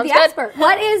 sounds good. Expert.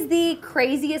 What is the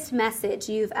craziest message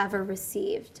you've ever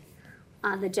received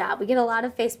on the job? We get a lot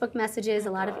of Facebook messages,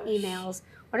 a lot of emails.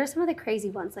 What are some of the crazy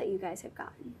ones that you guys have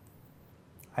gotten?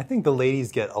 I think the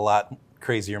ladies get a lot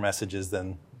crazier messages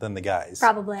than the guys.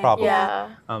 Probably. Yeah.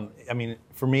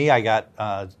 For me, I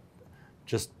got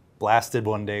just blasted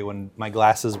one day when my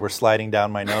glasses were sliding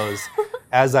down my nose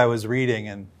as I was reading,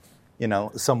 and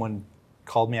someone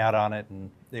called me out on it, and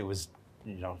it was,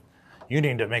 you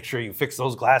need to make sure you fix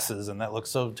those glasses, and that looks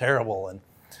so terrible. And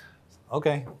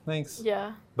okay, thanks.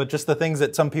 Yeah. But just the things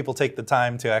that some people take the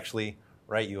time to actually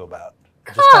write you about,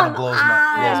 it just kind of blows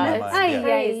my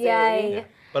mind. Yeah.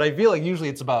 But I feel like usually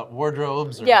it's about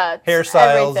wardrobes or everything.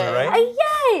 hairstyles, right?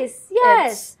 Yes.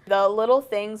 It's the little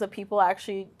things of people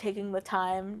actually taking the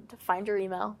time to find your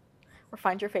email or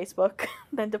find your Facebook,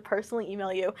 then to personally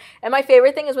email you. And my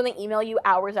favorite thing is when they email you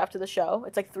hours after the show.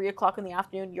 It's like 3:00 in the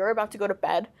afternoon. You're about to go to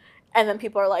bed. And then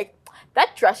people are like,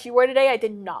 that dress you wore today, I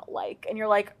did not like. And you're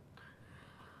like,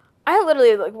 I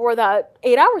literally wore that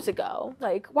 8 hours ago.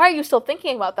 Why are you still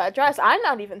thinking about that dress? I'm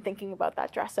not even thinking about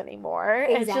that dress anymore.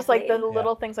 Exactly. It's just the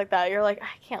little things like that. You're like,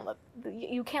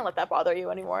 you can't let that bother you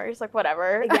anymore. You're just like,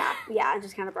 whatever. Yeah,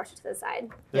 just kind of brush it to the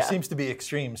side. There seems to be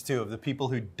extremes too, of the people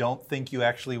who don't think you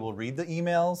actually will read the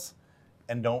emails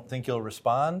and don't think you'll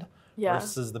respond,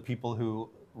 versus the people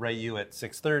who write you at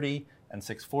 6:30 and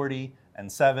 6:40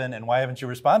 and 7, and why haven't you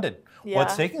responded? Yeah.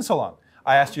 What's taking so long?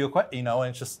 I asked you a question, and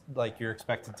it's just like you're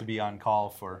expected to be on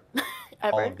call for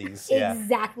all of these.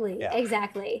 Exactly.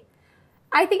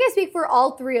 I think I speak for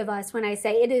all 3 of us when I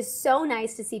say it is so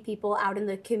nice to see people out in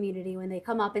the community when they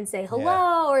come up and say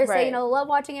hello or say, love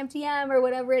watching MTM or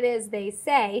whatever it is they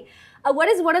say. What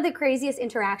is one of the craziest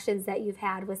interactions that you've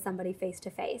had with somebody face to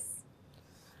face?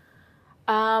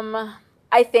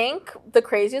 I think the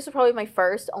craziest was probably my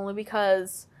first, only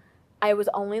because I was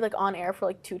only on air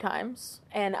for 2 times,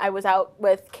 and I was out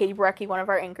with Katie Barecki, one of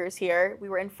our anchors here. We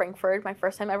were in Frankfurt, my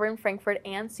first time ever in Frankfurt,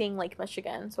 and seeing Lake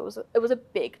Michigan. So it was a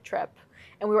big trip.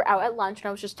 And we were out at lunch, and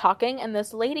I was just talking, and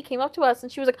this lady came up to us,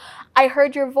 and she was like, I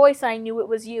heard your voice, and I knew it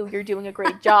was you. You're doing a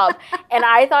great job. And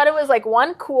I thought it was,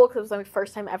 1, cool, because it was my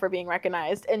first time ever being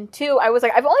recognized. And 2, I was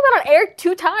like, I've only been on air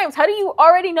 2 times. How do you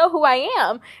already know who I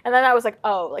am? And then I was like,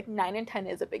 oh, 9 and 10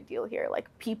 is a big deal here.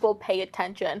 People pay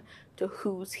attention to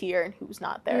who's here and who's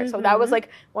not there. Mm-hmm. So that was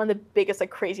one of the biggest,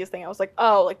 craziest thing. I was like,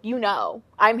 oh,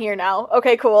 I'm here now.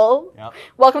 Okay, cool. Yep.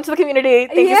 Welcome to the community.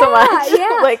 Thank you so much. Yeah.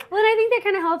 Well, and I think that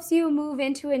kind of helps you move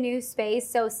into a new space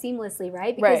so seamlessly,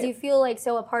 right? Because you feel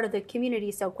so a part of the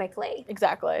community so quickly.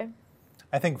 Exactly.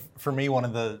 I think for me, one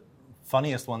of the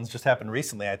funniest ones just happened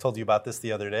recently. I told you about this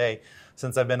the other day.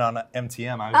 Since I've been on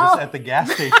MTM, I was just at the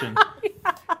gas station,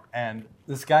 and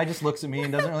this guy just looks at me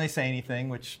and doesn't really say anything,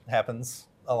 which happens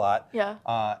a lot. Yeah.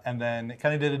 And then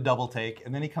kind of did a double take,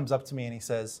 and then he comes up to me and he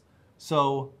says,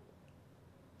 so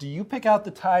do you pick out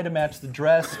the tie to match the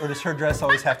dress, or does her dress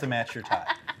always have to match your tie?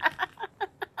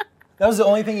 That was the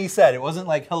only thing he said. It wasn't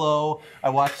hello,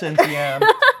 I watched NPM.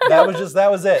 That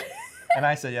was it. And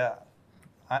I said, yeah,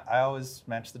 I always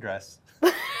match the dress.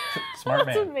 Smart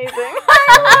That's man. amazing.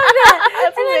 I love that.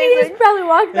 That's and then he amazing. just probably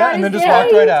walked Yeah, out. and then his just day.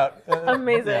 walked right out.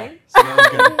 Amazing. Yeah, so that was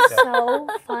good. It's Yeah. so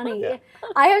funny. Yeah.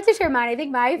 I have to share mine. I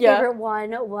think my Yeah. favorite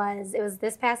one was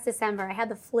this past December. I had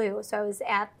the flu, so I was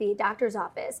at the doctor's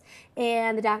office,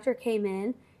 and the doctor came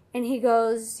in, and he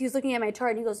was looking at my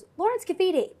chart, and he goes, Lawrence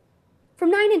Cafidi,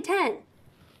 from 9 and 10.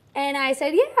 And I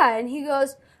said, yeah. And he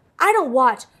goes, I don't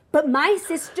watch, but my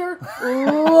sister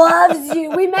loves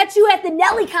you. We met you at the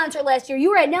Nelly concert last year. You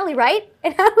were at Nelly, right?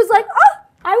 And I was like, oh,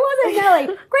 I was at Nelly.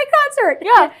 Great concert.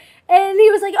 Yeah. And he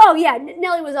was like, oh, yeah,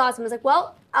 Nelly was awesome. I was like,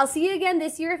 well, I'll see you again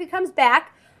this year if he comes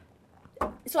back.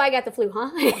 So I got the flu, huh?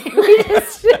 We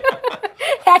just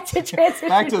had to transition.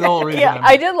 Back to the whole reason. Yeah,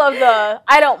 I did love the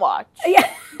I don't watch.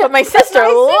 Yeah. But my sister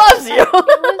loves you. It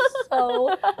was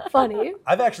so funny.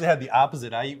 I've actually had the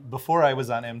opposite. Before I was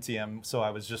on MTM, so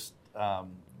I was just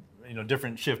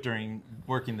different shift during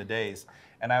working the days,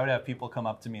 and I would have people come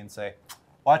up to me and say,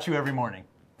 "Watch you every morning."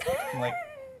 I'm like,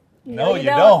 "No, you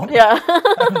don't. Yeah.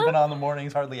 I haven't been on the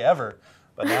mornings hardly ever."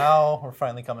 But now we're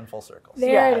finally coming full circle.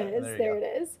 There Yeah, it is. there you There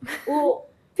it is. Well,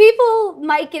 people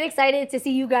might get excited to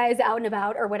see you guys out and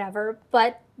about or whatever,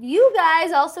 but you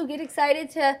guys also get excited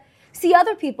to see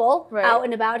other people Right. out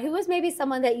and about. Who is maybe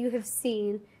someone that you have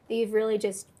seen that you've really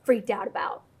just freaked out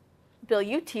about? Bill,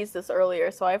 you teased this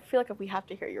earlier, so I feel like we have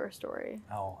to hear your story.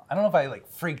 Oh, I don't know if I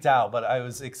freaked out, but I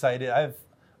was excited.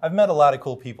 I've met a lot of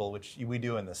cool people, which we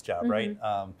do in this job, right?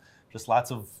 Just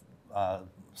lots of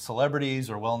celebrities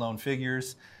or well-known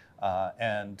figures,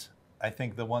 and I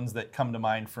think the ones that come to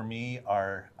mind for me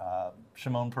are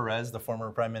Shimon Peres, the former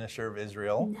Prime Minister of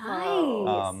Israel.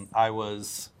 Nice. I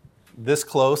was this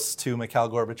close to Mikhail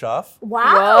Gorbachev, Wow.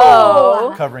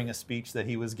 Whoa. covering a speech that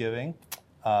he was giving.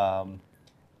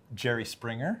 Jerry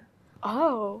Springer.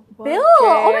 Oh. well, Bill,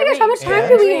 oh my gosh, how much time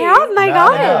do we Jerry. have? My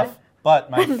Not God. enough. But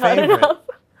enough.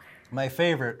 my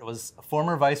favorite was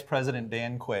former Vice President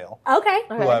Dan Quayle, Okay.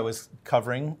 who I was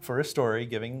covering for a story,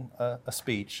 giving a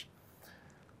speech.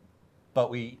 But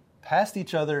we passed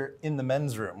each other in the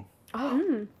men's room.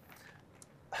 Oh.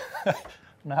 I don't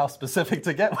know how specific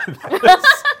to get with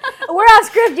this. We're off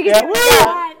script. You can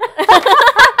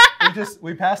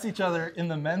We passed each other in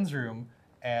the men's room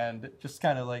and just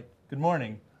kind of like, good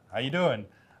morning, how you doing?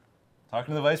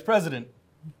 Talking to the vice president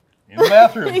in the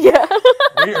bathroom. Yeah.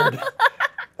 Weird.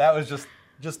 That was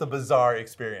just a bizarre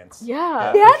experience.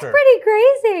 Yeah. for That's sure. pretty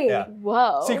crazy. Yeah.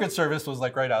 Whoa. Secret Service was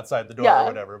right outside the door Yeah. or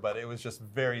whatever, but it was just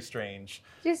very strange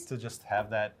Just to just have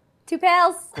that two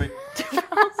pals. quick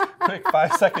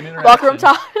 5-second interaction. Locker room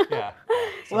talk. Yeah. So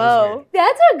it was Whoa. weird.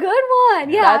 That's a good one.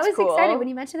 Yeah, That's I was cool. excited when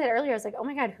you mentioned that earlier. I was like, oh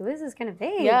my God, who is this going to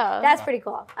be? Yeah. That's pretty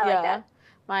cool. I like that.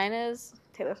 Mine is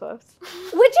Taylor Swift.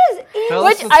 Which is Tell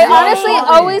Which us the I story. honestly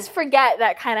always forget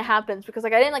that kind of happens because I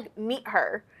didn't meet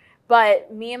her.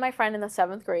 But me and my friend in the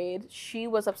 7th grade, she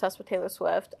was obsessed with Taylor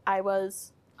Swift. I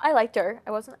liked her.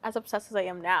 I wasn't as obsessed as I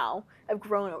am now. I've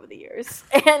grown over the years.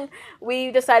 And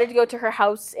we decided to go to her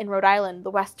house in Rhode Island,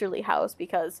 the Westerly House,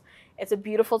 because it's a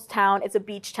beautiful town. It's a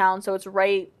beach town, so it's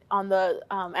right on the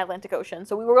Atlantic Ocean.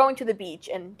 So we were going to the beach,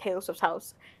 and Taylor Swift's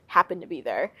house happened to be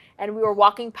there. And we were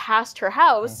walking past her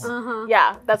house.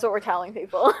 Yeah, that's what we're telling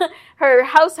people. Her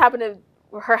house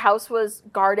was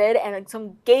guarded, and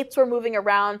some gates were moving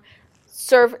around.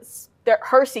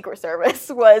 Her Secret Service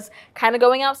was kind of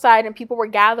going outside, and people were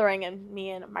gathering, and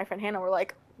me and my friend Hannah were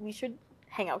like, we should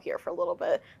hang out here for a little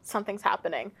bit. Something's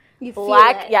happening. You feel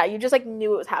it. Yeah, you just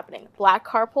knew it was happening. Black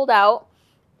car pulled out,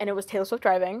 and it was Taylor Swift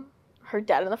driving, her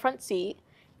dad in the front seat,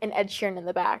 and Ed Sheeran in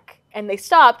the back. And they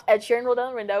stopped. Ed Sheeran rolled down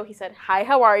the window. He said, "Hi,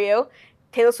 how are you?"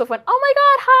 Taylor Swift went, "Oh my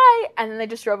God, hi!" And then they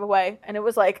just drove away, and it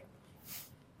was like,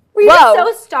 Were you whoa.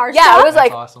 so starstruck? Yeah, it was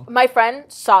That's awesome. my friend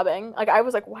sobbing. I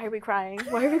was like, why are we crying?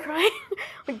 Why are we crying?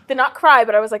 Did not cry,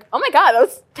 but I was like, oh my God, that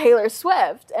was Taylor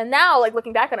Swift. And now,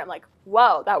 looking back on it, I'm like,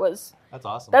 whoa, That's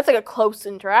awesome. that's a close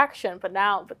interaction. But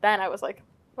then I was like,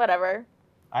 whatever.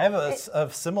 I have a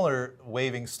similar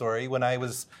waving story. When I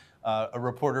was a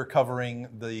reporter covering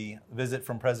the visit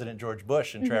from President George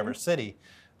Bush in Traverse City,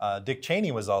 Dick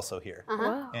Cheney was also here.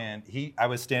 Wow. And I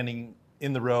was standing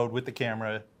in the road with the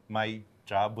camera. My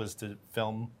job was to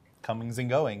film comings and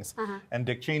goings. And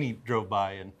Dick Cheney drove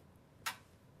by and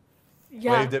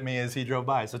waved at me as he drove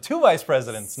by. So 2 vice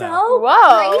presidents now. So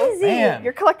Whoa. crazy. Man.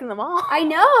 You're collecting them all. I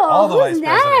know. All the Who's vice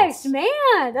next? presidents. Man.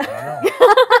 I don't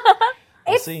know.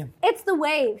 We'll see. It's the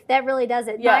wave that really does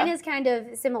it. Yeah. Mine is kind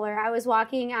of similar. I was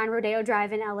walking on Rodeo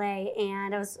Drive in LA,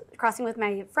 and I was crossing with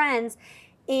my friends,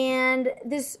 and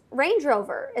this Range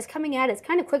Rover is coming at us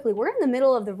kind of quickly. We're in the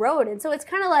middle of the road, and so it's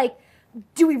kind of like,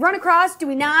 do we run across? Do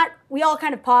we not? We all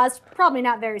kind of paused. Probably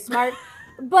not very smart.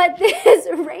 But this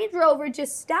Range Rover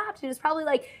just stopped. It was probably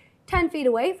 10 10 feet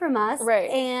away from us. Right.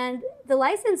 And the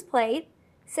license plate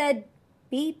said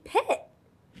B. Pitt.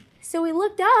 So we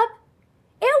looked up.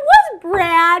 It was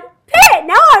Brad Pitt.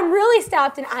 Now I'm really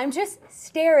stopped and I'm just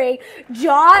staring.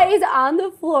 Jaw is on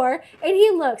the floor and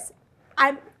he looks.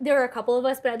 There were a couple of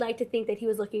us, but I'd like to think that he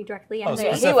was looking directly at me.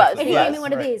 He was. And he gave me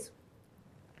one of these.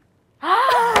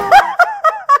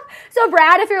 So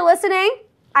Brad, if you're listening,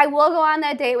 I will go on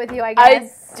that date with you, I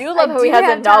guess. I do love how he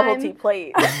has a novelty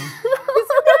plate. Isn't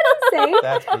that insane?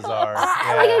 That's bizarre. Like,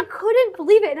 I couldn't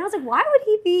believe it. And I was like, why would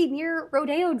he be near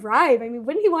Rodeo Drive? I mean,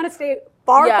 wouldn't he want to stay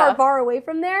far away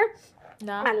from there?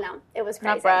 No. I don't know. It was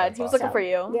crazy. Not Brad. He was looking for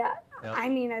you. Yeah. Yep. I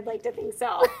mean, I'd like to think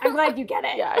so. I'm glad you get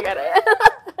it. Yeah, I get it.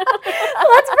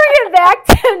 Let's bring it back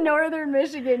to Northern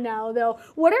Michigan now, though.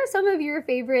 What are some of your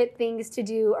favorite things to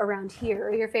do around here,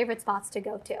 or your favorite spots to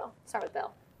go to? Start with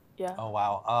Bill. Yeah. Oh,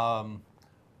 wow.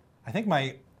 I think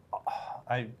my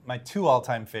two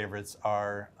all-time favorites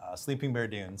are Sleeping Bear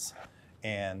Dunes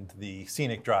and the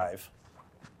Scenic Drive.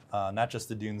 Not just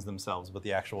the dunes themselves, but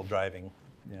the actual driving,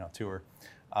 tour.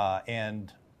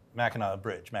 And Mackinac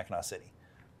Bridge, Mackinac City.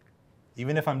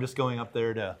 Even if I'm just going up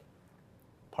there to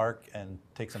park and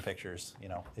take some pictures,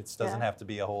 it doesn't have to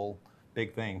be a whole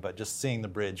big thing, but just seeing the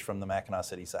bridge from the Mackinac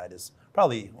City side is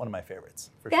probably one of my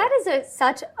favorites. That is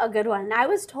such a good one. And I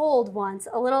was told once,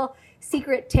 a little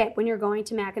secret tip when you're going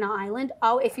to Mackinac Island,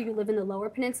 if you live in the Lower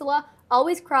Peninsula,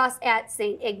 always cross at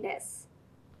St. Ignace.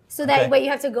 So that way you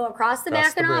have to go across the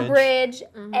Mackinac Bridge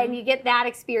and you get that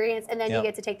experience, and then you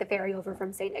get to take the ferry over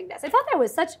from St. Ignace. I thought that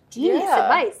was such genius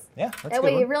advice. Yeah, that's that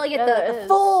way you really get the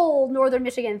full Northern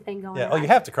Michigan thing going on. Oh, you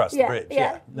have to cross the bridge.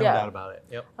 Yeah, no doubt about it.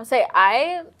 Yep. I'll say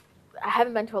I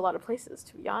haven't been to a lot of places,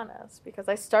 to be honest, because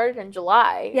I started in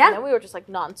July, and then we were just like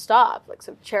nonstop. Like,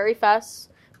 so Cherry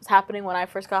Fest was happening when I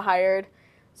first got hired.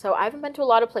 So I haven't been to a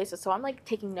lot of places, so I'm like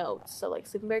taking notes. So like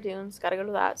Sleeping Bear Dunes, got to go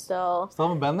to that still. Still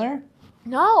haven't been there?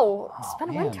 No, it's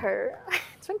been winter.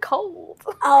 It's been cold.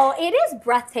 Oh, it is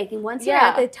breathtaking. Once you're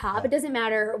at the top, it doesn't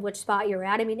matter which spot you're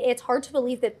at. I mean, it's hard to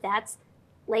believe that that's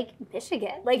Lake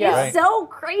Michigan. Like, it's so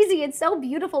crazy. It's so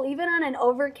beautiful. Even on an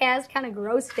overcast, kind of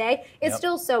gross day, it's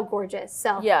still so gorgeous.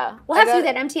 So we'll have to do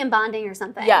that MTM bonding or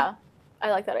something. Yeah.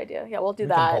 I like that idea. Yeah, we'll do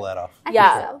that. Can pull that off. I think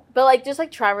so. But like just like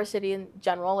Traverse City in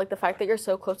general, like the fact that you're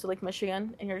so close to Lake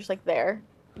Michigan and you're just like there,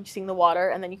 you're seeing the water,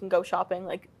 and then you can go shopping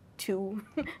like two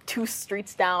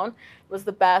streets down was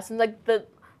the best. And like the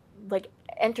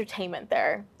entertainment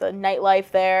there, the nightlife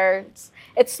there,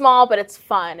 it's small but it's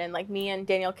fun. And like me and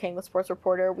Danielle King, the sports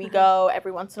reporter, we go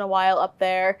every once in a while up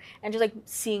there and just like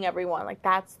seeing everyone, like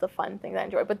that's the fun thing that I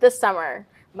enjoy. But this summer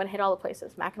I'm gonna hit all the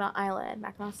places: Mackinac Island,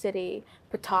 Mackinac City,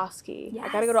 Petoskey. I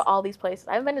gotta go to all these places.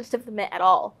 I haven't been to Stiff the Mitt at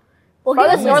all. Well,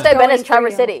 farthest north I've been is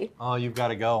Traverse City. Oh, you've got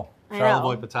to go.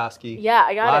 Charlevoix, Petoskey. Yeah,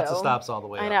 I got to. Lots of stops all the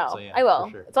way I know. up. So yeah, I will.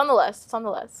 Sure. It's on the list. It's on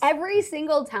the list. Every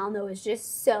single town, though, is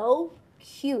just so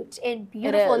cute and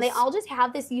beautiful. And they all just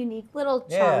have this unique little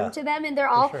charm to them. And they're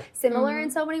all similar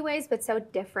in so many ways, but so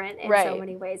different in so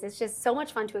many ways. It's just so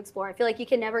much fun to explore. I feel like you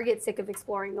can never get sick of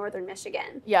exploring Northern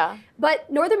Michigan. Yeah. But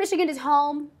Northern Michigan is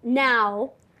home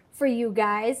now for you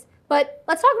guys. But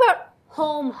let's talk about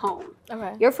home.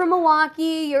 Okay. You're from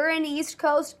Milwaukee. You're an East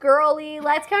Coast girly.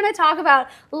 Let's kind of talk about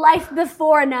life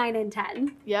before 9 and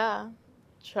 10. Yeah.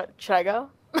 Should I go?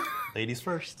 Ladies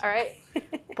first. All right.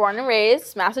 Born and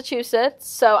raised, Massachusetts.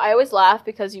 So I always laugh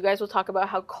because you guys will talk about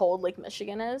how cold Lake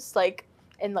Michigan is. Like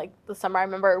in like the summer, I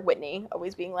remember Whitney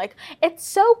always being like, "It's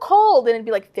so cold," and it'd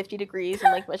be like 50 degrees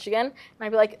in Lake Michigan, and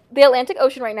I'd be like, "The Atlantic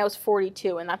Ocean right now is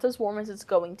 42, and that's as warm as it's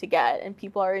going to get, and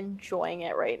people are enjoying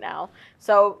it right now."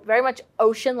 So very much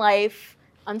ocean life.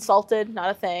 Unsalted, not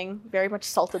a thing. Very much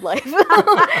salted life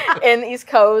in the East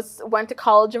Coast. Went to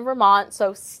college in Vermont,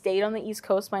 so stayed on the East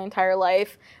Coast my entire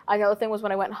life. Another thing was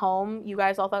when I went home, you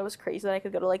guys all thought it was crazy that I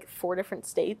could go to like 4 different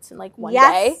states in like one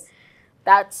day.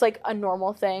 That's like a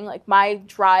normal thing. Like my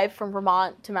drive from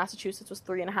Vermont to Massachusetts was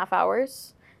 3.5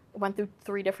 hours. I went through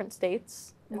 3 different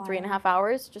states in 3.5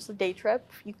 hours. Just a day trip.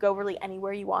 You could go really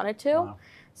anywhere you wanted to. Wow.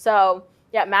 So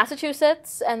yeah,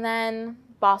 Massachusetts, and then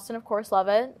Boston, of course, love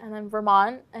it, and then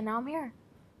Vermont, and now I'm here.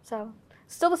 So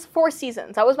still the 4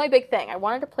 seasons. That was my big thing. I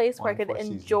wanted a place where I could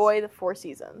enjoy the 4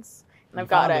 seasons, and I've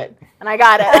got it. And I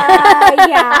got it.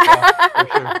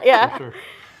 For sure.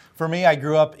 For me, I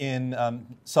grew up in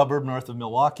suburb north of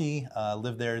Milwaukee,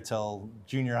 lived there till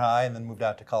junior high, and then moved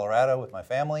out to Colorado with my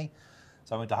family.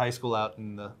 So I went to high school out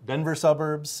in the Denver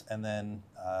suburbs, and then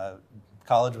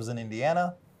college was in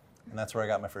Indiana, and that's where I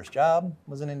got my first job,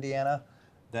 was in Indiana.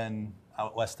 Then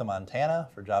out west to Montana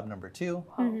for job number 2,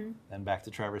 then back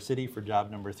to Traverse City for job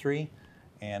number 3,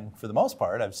 and for the most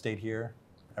part, I've stayed here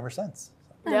ever since.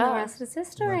 So. then the rest is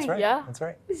history. That's right. Yeah. That's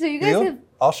right. So you guys have...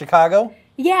 All Chicago?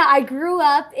 Yeah, I grew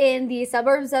up in the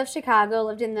suburbs of Chicago,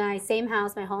 lived in my same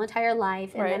house my whole entire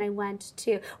life, and then I went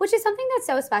to, which is something that's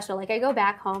so special. Like, I go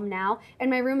back home now, and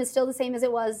my room is still the same as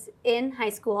it was in high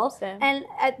school. Same. And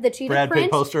at the Cheetah Brad print...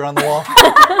 Pitt poster on the wall?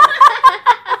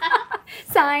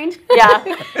 Signed. Yeah.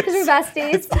 Because we're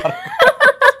besties.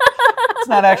 It's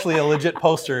not actually a legit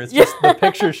poster. It's just the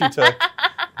picture she took,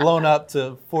 blown up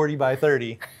to 40 by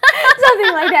 30.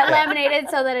 Something like that, laminated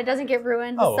so that it doesn't get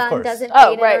ruined. The sun doesn't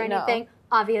fade it or anything,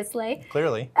 obviously.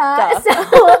 Clearly. So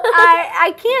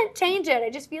I can't change it. I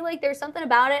just feel like there's something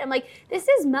about it. I'm like, this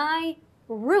is my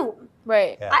room.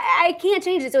 Right. Yeah. I can't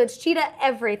change it. So it's Cheetah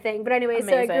everything. But anyway,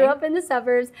 so I grew up in the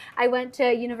suburbs. I went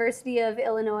to University of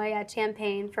Illinois at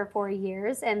Champaign for 4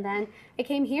 years. And then I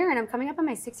came here, and I'm coming up on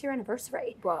my 6-year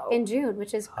anniversary in June,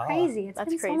 which is crazy. It's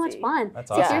been so much fun.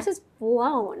 That's awesome. 6 years has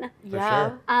flown.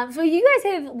 Yeah. So you guys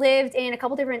have lived in a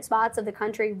couple different spots of the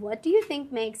country. What do you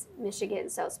think makes Michigan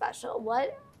so special?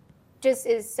 What just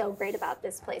is so great about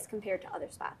this place compared to other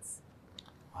spots?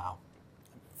 Wow.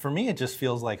 For me, it just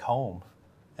feels like home.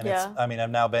 And it's, I mean,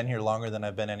 I've now been here longer than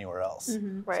I've been anywhere else.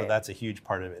 So that's a huge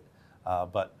part of it.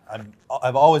 But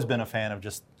I've always been a fan of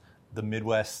just the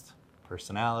Midwest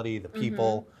personality, the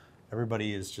people.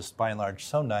 Everybody is just, by and large,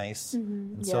 so nice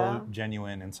and so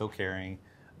genuine and so caring.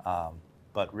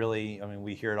 But really, I mean,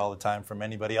 we hear it all the time from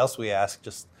anybody else we ask,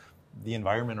 just the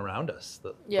environment around us,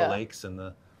 the lakes and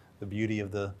the beauty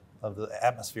of the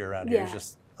atmosphere around here is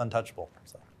just untouchable.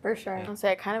 So. For sure. I'll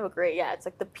say I kind of agree. Yeah, it's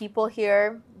like the people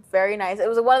here, very nice. It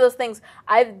was one of those things.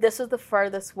 This was the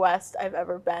farthest west I've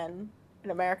ever been in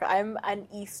America. I'm an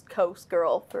East Coast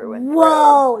girl through and through.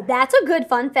 Whoa, that's a good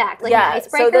fun fact. Like an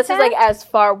icebreaker so this fact? is like as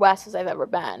far west as I've ever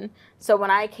been. So when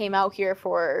I came out here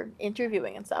for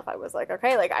interviewing and stuff, I was like,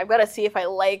 okay, like I've got to see if I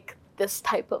like this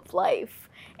type of life.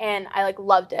 And I like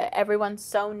loved it. Everyone's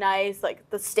so nice. Like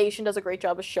the station does a great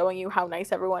job of showing you how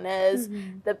nice everyone is.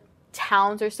 The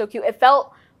towns are so cute. It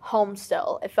felt home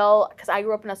still. It felt, because I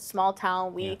grew up in a small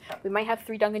town. We might have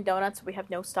 3 Dunkin' Donuts, but we have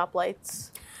no stoplights.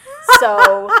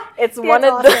 So it's one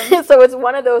of it's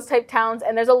one of those type towns,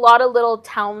 and there's a lot of little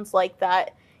towns like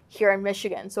that here in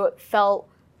Michigan. So it felt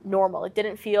normal. It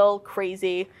didn't feel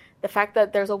crazy. The fact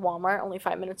that there's a Walmart only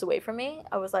 5 minutes away from me,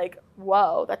 I was like,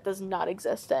 whoa, that does not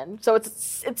exist in. So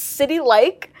it's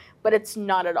city-like, but it's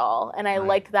not at all. And I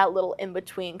like that little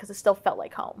in-between because it still felt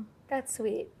like home. That's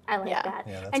sweet. I like that.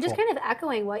 Yeah, and just kind of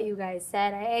echoing what you guys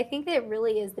said, I think that it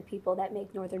really is the people that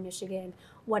make Northern Michigan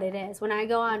what it is. When I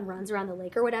go on runs around the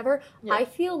lake or whatever, I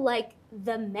feel like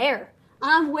the mayor.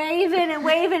 I'm waving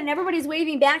and everybody's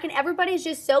waving back, and everybody's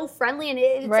just so friendly, and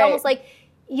it's almost like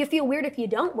you feel weird if you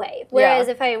don't wave. Whereas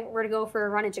if I were to go for a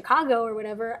run in Chicago or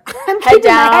whatever, I'm keeping my head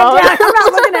down. I'm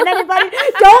not looking at anybody.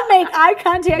 Don't make eye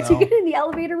contact. No. You get in the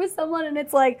elevator with someone and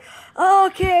it's like,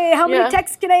 okay, how many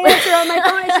texts can I answer on my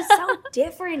phone? It's just so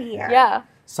different here. Yeah.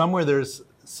 Somewhere there's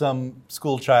some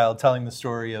school child telling the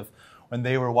story of when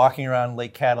they were walking around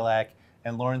Lake Cadillac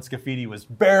and Lauren Scafidi was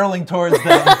barreling towards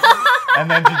them. And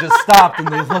then she just stopped and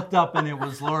they looked up and it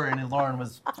was Lauren, and Lauren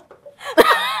was...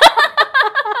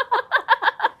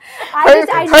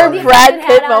 I know the Brad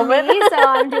Pitt moment. Me, so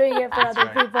I'm doing it for other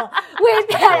people. Wait,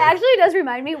 that actually does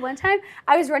remind me. One time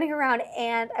I was running around,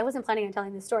 and I wasn't planning on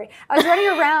telling this story. I was running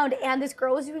around, and this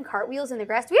girl was doing cartwheels in the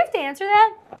grass. Do we have to answer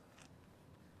that?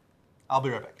 I'll be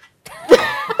right back.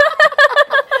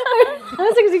 I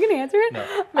was like, is he going to answer it?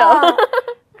 No.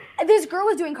 This girl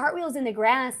was doing cartwheels in the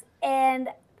grass, and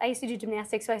I used to do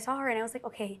gymnastics, so I saw her, and I was like,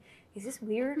 okay, is this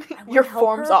weird? Your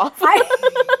form's off.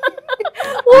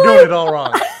 You're doing it all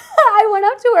wrong. I went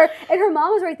up to her, and her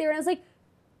mom was right there, and I was like,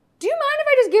 do you mind if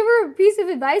I just give her a piece of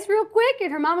advice real quick?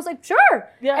 And her mom was like, sure.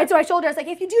 Yeah. And so I told her, I was like,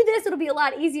 if you do this, it'll be a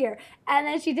lot easier. And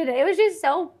then she did it. It was just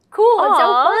so cool and so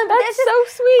fun. But that's so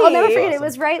sweet. I'll never forget it. It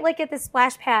was right like at the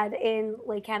splash pad in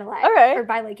Lake Cadillac. Or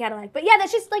by Lake Cadillac. But yeah,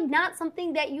 that's just like not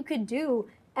something that you could do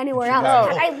anywhere else.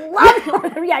 I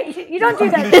love it. Yeah, you don't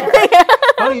do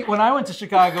that. Funny, when I went to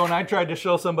Chicago and I tried to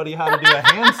show somebody how to do a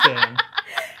handstand,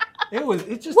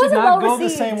 it just did not go the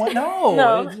same way.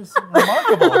 No. It's just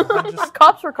remarkable.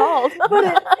 Cops were called.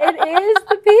 But it is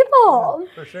the people.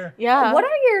 For sure. Yeah. What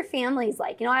are your families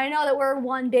like? You know, I know that we're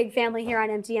one big family here on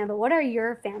MTM, but what are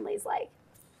your families like?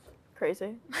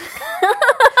 Crazy.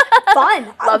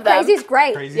 Fun. Love them. Crazy's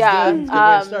great. Crazy's good. It's a good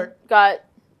way to start. Got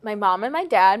my mom and my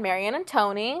dad, Marianne and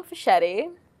Tony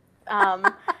Fiaschetti.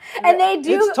 And they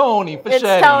do. It's Tony Fiaschetti.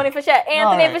 It's Tony Fiaschetti.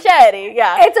 Anthony Fiaschetti.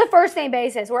 Yeah. It's a first name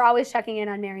basis. We're always checking in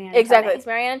on Marianne. And exactly. Tony. It's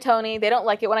Marianne and Tony. They don't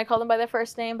like it when I call them by their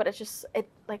first name, but it's just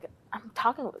I'm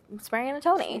talking. It's Marianne and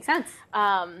Tony. Makes sense.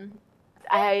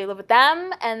 I live with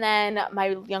them, and then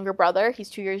my younger brother, he's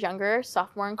 2 years younger,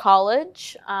 sophomore in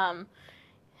college.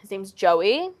 His name's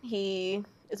Joey. He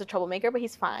is a troublemaker, but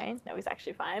he's fine. No, he's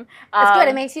actually fine. That's good.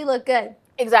 It makes you look good.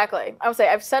 Exactly. I would say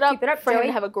I've set up for him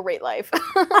to have a great life.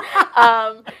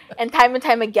 And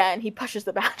time again, he pushes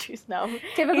the boundaries. No.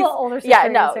 Typical older sister Yeah,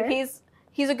 no, answer.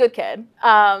 he's a good kid.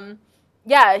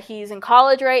 Yeah, he's in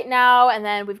college right now, and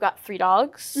then we've got 3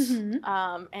 dogs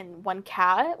and 1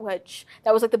 cat, which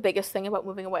that was like the biggest thing about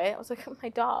moving away. I was like, my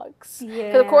dogs. Yeah.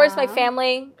 Because of course my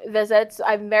family visits.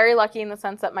 I'm very lucky in the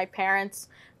sense that my parents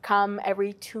come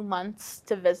every 2 months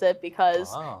to visit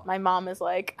because my mom is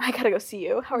like, I gotta go see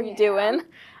you. How are you doing?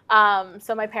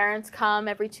 So my parents come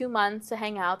every 2 months to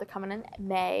hang out. They're coming in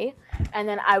May, and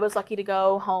then I was lucky to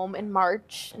go home in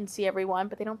March and see everyone,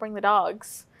 but they don't bring the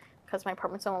dogs. Because my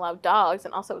apartments don't allow dogs,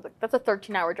 and also that's a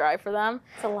 13-hour drive for them.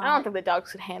 That's a lot. I don't think the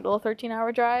dogs could handle a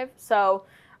 13-hour drive. So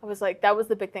I was like, that was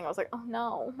the big thing. I was like, oh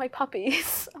no, my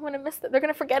puppies. I'm going to miss them. They're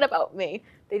going to forget about me.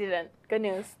 They didn't. Good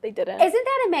news. They didn't. Isn't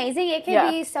that amazing? It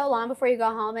can be so long before you go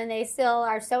home, and they still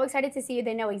are so excited to see you.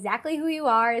 They know exactly who you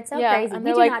are. It's so crazy.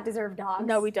 We do not deserve dogs.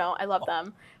 No, we don't. I love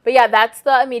them. But yeah, that's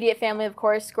the immediate family, of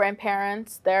course,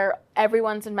 grandparents.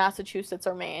 Everyone's in Massachusetts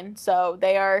or Maine. So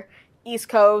they are East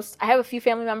Coast. I have a few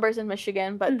family members in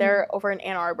Michigan, but they're over in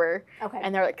Ann Arbor. Okay.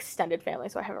 And they're like extended family,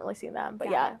 so I haven't really seen them. But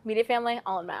immediate family,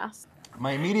 all in Mass.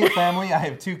 My immediate family, I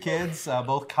have 2 kids,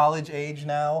 both college age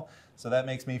now, so that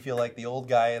makes me feel like the old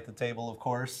guy at the table, of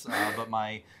course. But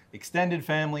my extended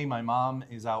family, my mom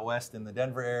is out west in the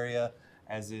Denver area,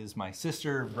 as is my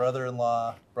sister,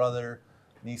 brother-in-law, brother,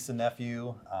 niece and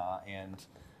nephew, and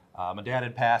my dad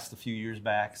had passed a few years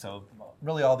back, so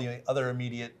really all the other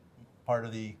immediate part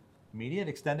of the immediate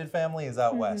extended family is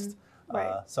out west.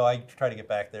 Right. So I try to get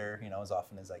back there, as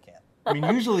often as I can. I mean,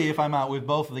 usually if I'm out with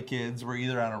both of the kids, we're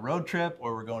either on a road trip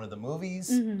or we're going to the movies.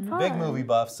 Big movie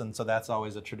buffs, and so that's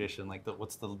always a tradition. Like,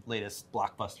 what's the latest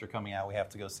blockbuster coming out? We have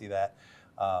to go see that.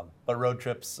 But road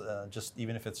trips, just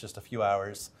even if it's just a few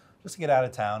hours, just to get out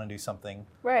of town and do something.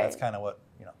 Right. That's kind of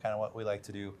what we like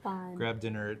to do. Fun. Grab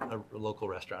dinner at a local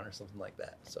restaurant or something like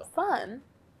that. So fun.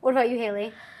 What about you,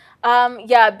 Haley?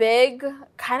 Big.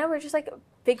 Kind of, we're just like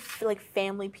big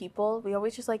family people. We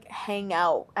always just like hang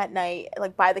out at night,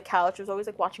 like by the couch. It was always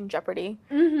like watching Jeopardy.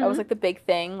 That was like the big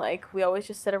thing. Like we always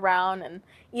just sit around, and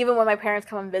even when my parents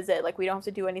come and visit, like we don't have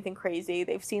to do anything crazy.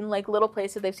 They've seen like little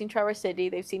places. They've seen Traverse City.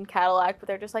 They've seen Cadillac, but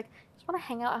they're just like, just want to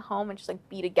hang out at home and just like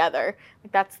be together.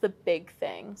 Like that's the big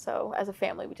thing. So as a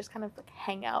family, we just kind of like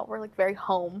hang out. We're like very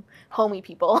homey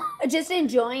people. Just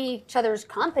enjoying each other's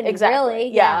company. Exactly.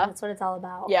 Really. Yeah. That's what it's all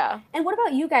about. Yeah. And what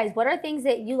about you guys? What are things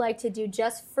that you like to do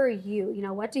just for you?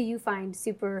 What do you find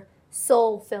super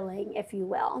soul-filling, if you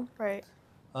will? Right.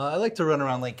 I like to run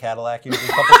around Lake Cadillac usually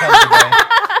a couple times a day.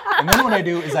 And then what I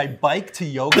do is I bike to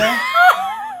yoga,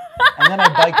 and then I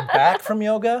bike back from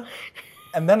yoga,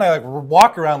 and then I like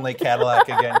walk around Lake Cadillac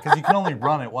again, because you can only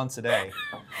run it once a day.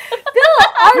 Bill,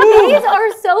 our days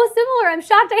are so similar. I'm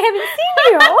shocked I haven't seen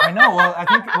you. I know. Well, I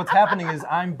think what's happening is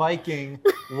I'm biking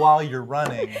while you're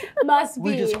running. Must be.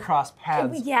 We just cross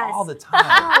paths all the time.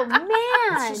 Oh,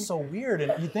 man. It's just so weird.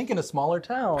 And you'd think in a smaller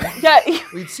town,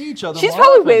 we'd see each other She's more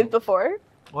probably often. waved before.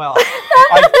 Well,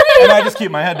 I just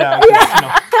keep my head down. Don't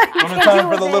have time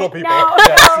for the little people. No.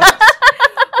 Yes.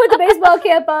 Put the baseball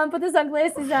cap on, put the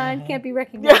sunglasses on, can't be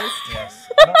recognized. Yes.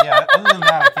 Other than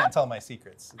that, I can't tell my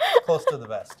secrets. It's close to the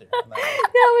vest here.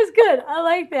 That was good. I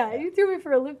like that. You threw me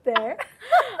for a loop there.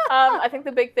 I think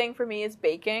the big thing for me is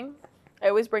baking. I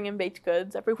always bring in baked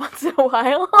goods every once in a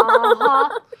while.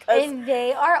 And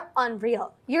they are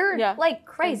unreal. You're like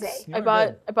crazy. I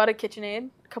bought a KitchenAid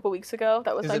a couple weeks ago.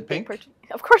 That was my big purchase.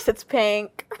 Of course it's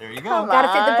pink. There you go. Gotta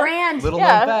fit the brand. Little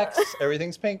known facts.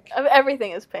 Everything's pink.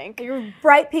 Everything is pink. Your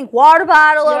bright pink water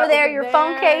bottle over there. Your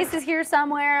phone case is here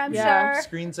somewhere, I'm sure.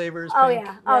 Screensavers. Oh, pink.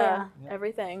 yeah. Oh, yeah.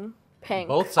 Everything pink.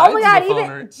 Both sides oh, my God. of the phone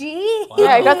Even, are... Gee. Wow.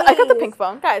 Yeah, I got the pink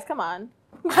phone. Guys, come on.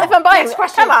 If I'm buying it,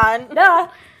 come on. Duh.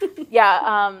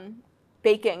 Yeah,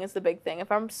 baking is the big thing.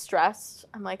 If I'm stressed,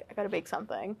 I'm like, I gotta bake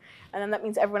something. And then that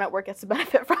means everyone at work gets to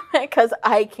benefit from it, because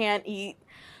I can't eat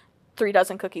 3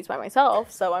 dozen cookies by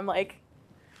myself. So I'm like,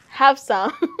 have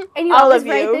some. And you always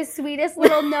write the sweetest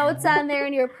little notes on there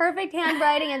in your perfect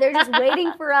handwriting, and they're just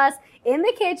waiting for us in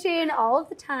the kitchen all of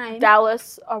the time.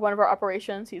 Dallas, one of our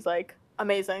operations, he's like,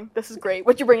 amazing. This is great.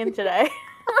 What'd you bring in today?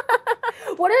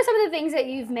 What are some of the things that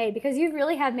you've made? Because you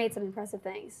really have made some impressive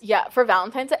things. Yeah, for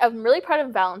Valentine's Day, I'm really proud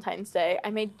of Valentine's Day. I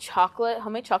made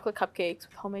homemade chocolate cupcakes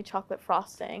with homemade chocolate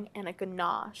frosting and a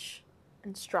ganache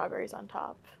and strawberries on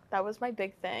top. That was my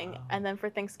big thing. Wow. And then for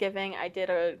Thanksgiving, I did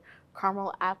a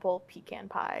caramel apple pecan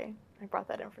pie. I brought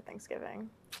that in for Thanksgiving.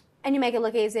 And you make it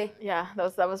look easy. Yeah,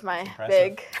 that was my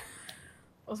Impressive.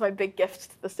 big gift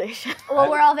to the station. Well,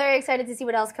 we're all very excited to see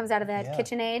what else comes out of that Yeah.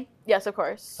 KitchenAid. Yes, of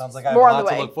course. Sounds like I have More a on the lot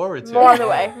to way. look forward to. More on the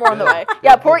way. More on the way.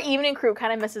 Yeah, poor evening crew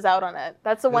kind of misses out on it.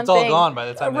 That's the one It's thing. all gone by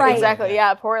the time. Right. Exactly.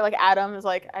 Yeah. Poor like Adam is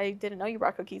like, I didn't know you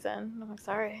brought cookies in. I'm like,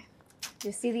 sorry.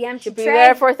 You see the empty Should be tray.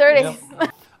 there at 4:30.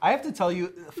 Yep. I have to tell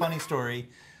you a funny story,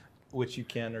 which you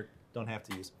can or don't have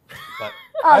to use. But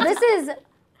Oh, this is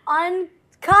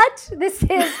uncut. This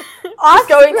is off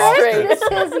going script. straight. This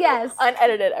is, yes.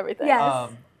 Unedited everything. Yes.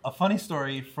 a funny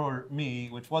story for me,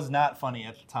 which was not funny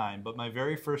at the time, but my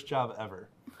very first job ever.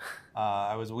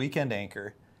 I was a weekend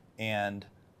anchor, and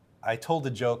I told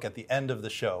a joke at the end of the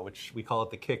show, which we call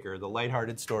it the kicker, the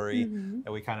lighthearted story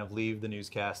that we kind of leave the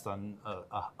newscast on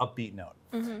a upbeat note.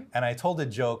 And I told a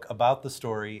joke about the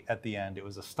story at the end. It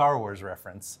was a Star Wars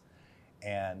reference.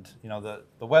 And, you know,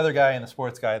 the weather guy and the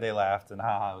sports guy, they laughed, and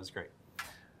haha, it was great.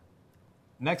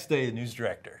 Next day, the news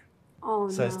director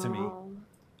says to me,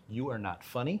 "You are not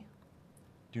funny.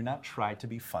 Do not try to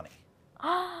be funny."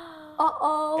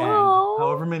 Uh-oh. And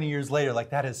however many years later,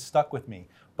 like, that has stuck with me.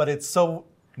 But it's so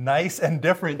nice and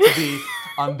different to be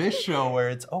on this show where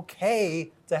it's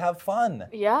okay to have fun.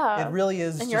 Yeah. It really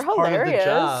is And just you're part of the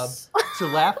job hilarious. to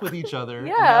laugh with each other and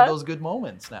Yeah. have those good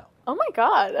moments now. Oh my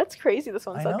God, that's crazy. This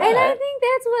one I said know. that. And I think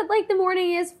that's what like the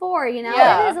morning is for, you know?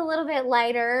 Yeah. It is a little bit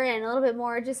lighter and a little bit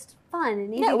more just fun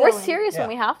and easy. Yeah, we're serious when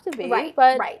we have to be. Right,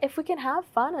 But right. if we can have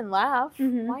fun and laugh,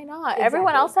 why not? Exactly.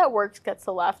 Everyone else at work gets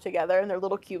to laugh together in their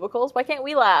little cubicles. Why can't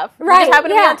we laugh? We Right, just happen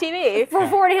to yeah. be on TV. For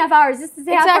 4.5 hours. This is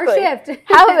half our Exactly. shift.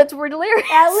 Half of it's we're delirious.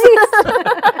 At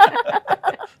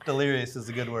least. Delirious is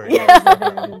a good word.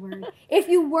 If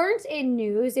you weren't in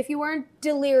news, if you weren't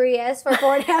delirious for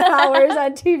 4.5 hours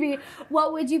on TV,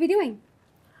 what would you be doing?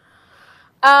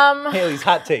 Haley's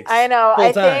hot takes. I know. Full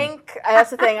I time. think that's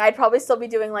the thing. I'd probably still be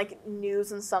doing like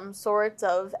news and some sorts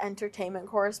of entertainment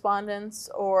correspondence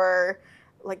or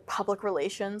like public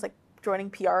relations, like joining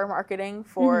PR marketing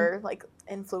for like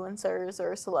influencers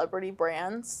or celebrity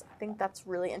brands. I think that's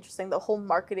really interesting. The whole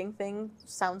marketing thing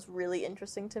sounds really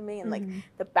interesting to me, and like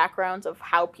the backgrounds of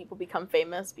how people become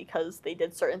famous because they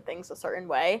did certain things a certain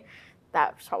way.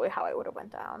 That's probably how I would have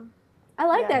went down. I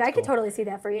like that. I that's could cool. totally see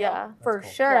that for you. Yeah. For That's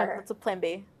cool. sure. Yeah, that's a plan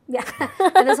B. Yeah.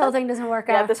 And this whole thing doesn't work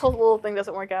Yeah, out. this whole little thing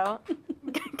doesn't work out.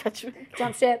 Catch me.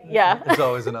 Jump ship. Yeah. There's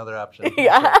always another option.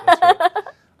 Yeah. That's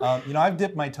right. You know, I've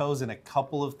dipped my toes in a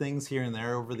couple of things here and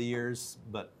there over the years,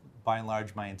 but by and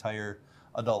large, my entire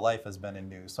adult life has been in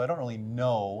news, so I don't really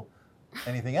know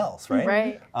anything else, right?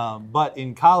 Right. But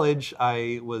in college,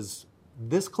 I was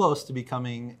this close to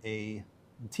becoming a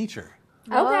teacher.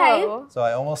 Okay. Whoa. So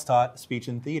I almost taught speech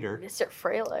and theater. Mr.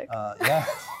 Froehlich. Yeah.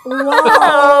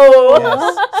 Whoa.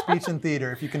 Yes, speech and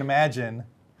theater. If you can imagine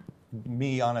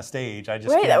me on a stage, I just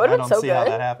Right, that can't. would've I been don't so see how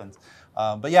good. that happens.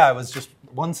 But yeah, I was just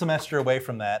one semester away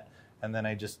from that, and then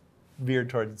I just veered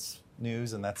towards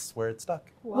news, and that's where it stuck.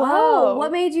 Whoa.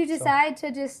 What made you decide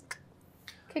to just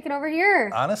kick it over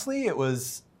here? Honestly, it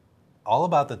was all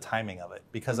about the timing of it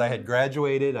because I had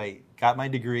graduated, I got my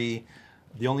degree.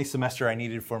 The only semester I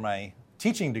needed for my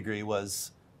teaching degree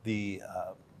was the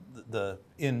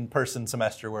in-person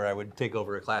semester where I would take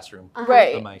over a classroom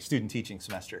Right. for my student teaching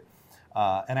semester.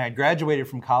 And I had graduated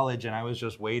from college, and I was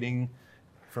just waiting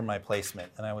for my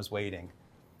placement, and I was waiting.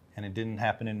 And it didn't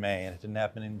happen in May, and it didn't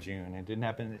happen in June, and it didn't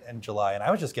happen in July, and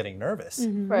I was just getting nervous.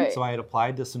 Right. So I had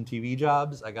applied to some TV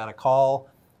jobs. I got a call.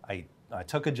 I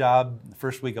took a job the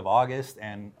first week of August,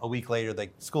 and a week later, the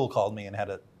school called me and had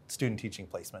a student teaching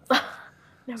placement.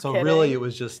 No So kidding. really, it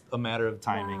was just a matter of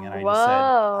timing, and I just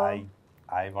said,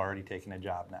 I've already taken a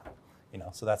job now. You know,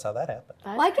 so that's how that happened.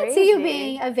 That's Well, I could see you crazy.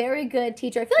 being a very good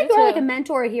teacher. I feel like Me you're like too. a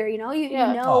mentor here, you know? You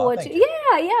Yeah. know Oh, what thank you,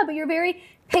 yeah, but you're very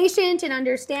patient and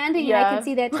understanding, and I Yeah. can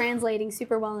see that translating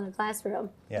super well in a classroom.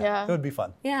 Yeah. It would be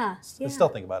fun. Yeah. I still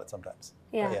think about it sometimes.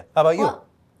 But Yeah. How about you? Well,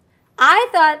 I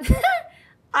thought,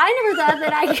 I never thought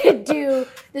that I could do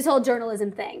this whole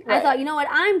journalism thing. I Right. thought, you know what,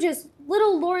 I'm just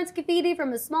little Lawrence Cafidi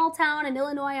from a small town in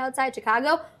Illinois outside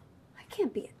Chicago. I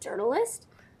can't be a journalist.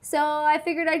 So I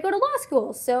figured I'd go to law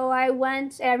school. So I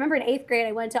went, and I remember in 8th grade,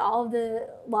 I went to all of the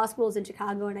law schools in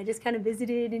Chicago, and I just kind of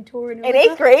visited and toured. And In was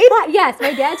 8th grade? Yes,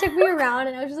 my dad took me around,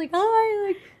 and I was just like, hi,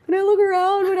 like, can I look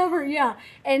around, whatever, yeah.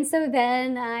 And so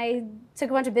then I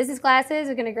took a bunch of business classes. I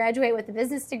was going to graduate with a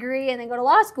business degree and then go to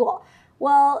law school.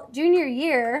 Well, junior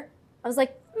year, I was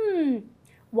like,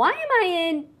 why am I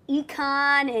in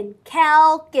econ and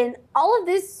calc and all of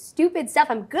this stupid stuff?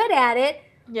 I'm good at it,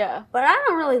 Yeah. but I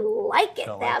don't really like it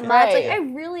Don't that like it. much. Right. Like, I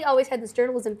really always had this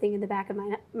journalism thing in the back of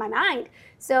my mind.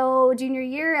 So junior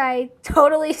year, I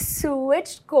totally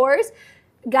switched course,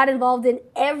 got involved in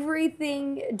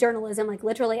everything journalism, like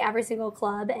literally every single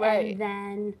club. Right. And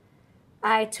then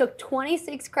I took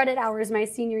 26 credit hours my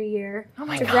senior year to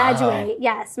God. graduate.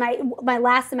 Yes, my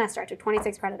last semester I took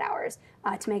 26 credit hours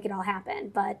to make it all happen.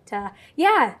 But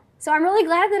yeah, so I'm really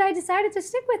glad that I decided to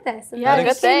stick with this. And Yeah, that I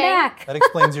good came thing. back. That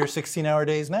explains your 16-hour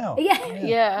days now. Yeah, no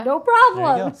There you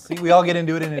problem. go. See, we all get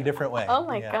into it in a different way. Oh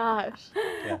my gosh.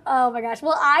 Oh my gosh.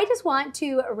 Well, I just want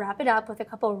to wrap it up with a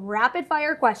couple rapid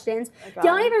fire questions. God.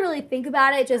 Don't even really think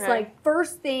about it. Just Okay. like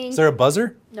first thing. Is there a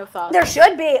buzzer? No thoughts. There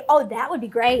should be. Oh, that would be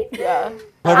great. Yeah.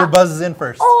 Whoever buzzes in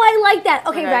first. Oh, I like that.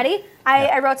 Okay, Okay. ready?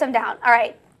 I wrote some down. All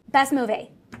right. Best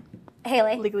movie.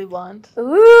 Haley. Legally Blonde. Ooh.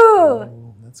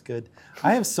 Oh, that's good.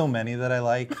 I have so many that I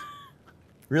like.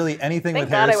 Really, anything Thank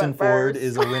with God I Harrison went Ford first.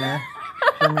 is a winner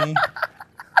for me.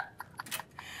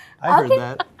 I heard Okay.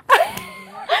 that.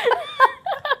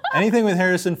 Anything with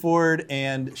Harrison Ford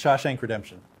and Shawshank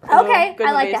Redemption. Okay, Good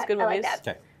I like movies, that. good I like movies. that.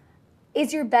 Okay,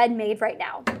 Is your bed made right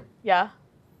now? Yeah.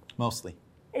 mostly.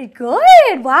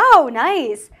 Good. Wow,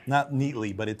 nice. Not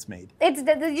neatly, but it's made. It's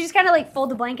you just kind of like fold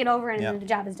the blanket over and Yeah. then the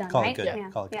job is done, Call it right? good. Yeah.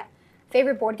 Call it good. Yeah.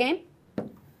 Favorite board game?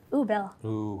 Ooh, Bill.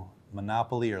 Ooh,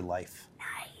 Monopoly or Life?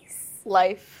 Nice.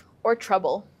 Life or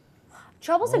Trouble.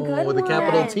 Trouble's a good one. with a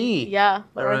capital T. Yeah.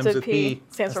 That rhymes with P.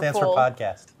 Stands That for full.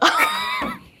 podcast.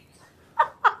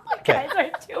 Okay. Guys are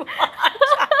too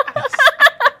Yes.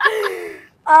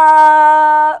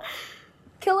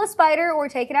 Kill a spider or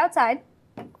take it outside.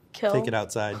 Kill. Take it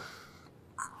outside.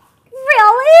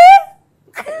 Really?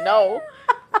 No.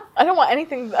 I don't want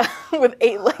anything with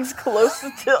 8 legs close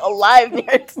to alive near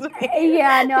to me.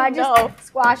 Yeah, no, I just No.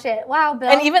 squash it. Wow, Bill.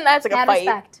 And even that's like a mad fight.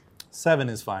 respect. 7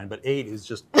 is fine, but 8 is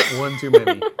just one too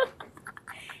many.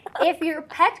 If your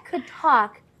pet could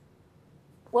talk,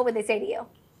 what would they say to you?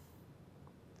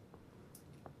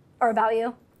 Or about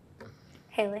you?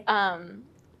 Haley.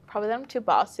 Probably that I'm too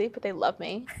bossy, but they love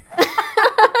me.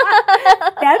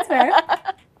 That's fair.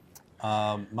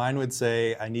 Mine would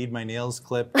say, I need my nails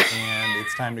clipped and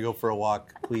it's time to go for a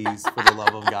walk. Please, for the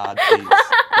love of God, please.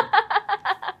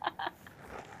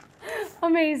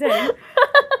 Amazing.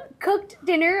 Cooked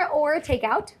dinner or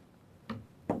takeout?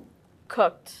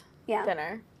 Cooked Yeah.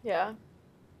 dinner. Yeah.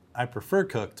 I prefer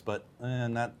cooked, but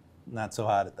not so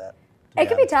hot at that. to It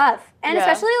can be honest. tough. And Yeah.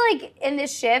 especially like in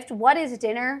this shift, what is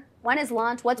dinner? When is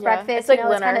lunch? What's Yeah. breakfast? It's like You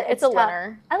know, dinner. It's a tough.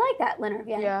 dinner. I like that, Leonard.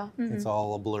 Yeah. Yeah. It's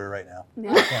all a blur right now.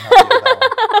 Yeah. I can't help you with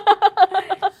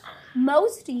that one.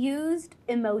 Most used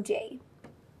emoji.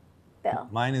 Bill.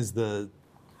 Mine is the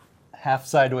half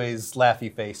sideways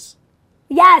laughy face.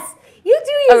 Yes. You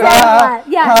do use Okay. that a lot.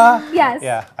 Yes. Yes.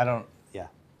 Yeah, I don't. Yeah.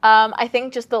 I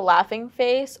think just the laughing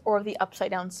face or the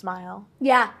upside down smile.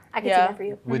 Yeah. I can see Yeah. that for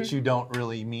you. Which you don't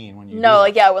really mean when you do No, that.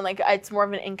 like yeah, when like it's more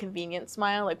of an inconvenient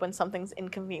smile, like when something's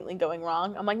inconveniently going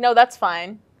wrong. I'm like, no, that's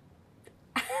fine.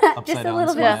 Upside Just a down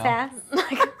little bit smile. fast.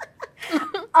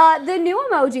 Like, The new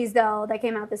emojis, though, that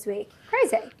came out this week.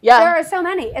 Crazy. Yeah. There are so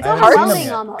many. It's I haven't seen them overwhelming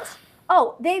yet. almost.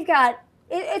 Oh, they've got,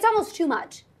 it's almost too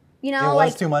much. You It know,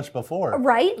 was like, too much before.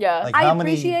 right? yeah. Like, I how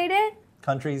many appreciate it.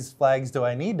 countries' flags do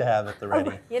I need to have at the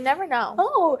ready? You never know.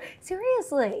 Oh,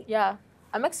 seriously? Yeah.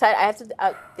 I'm excited. I have to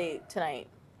update tonight.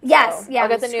 Yes, So yeah. I'll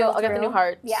get the new scroll I'll get the new through.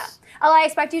 hearts. Yeah. Oh, I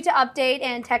expect you to update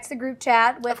and text the group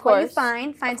chat with Of what you course.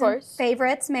 find. Find Of some course.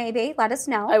 favorites, maybe. Let us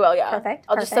know. I will, yeah. Perfect.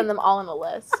 I'll just send them all in a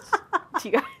list to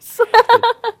you guys.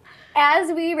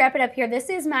 As we wrap it up here, this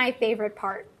is my favorite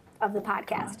part of the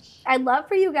podcast. I'd love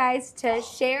for you guys to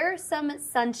share some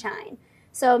sunshine.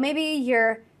 So maybe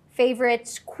your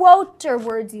favorite quote or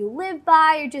words you live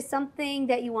by or just something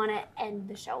that you want to end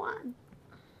the show on.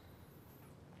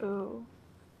 Ooh.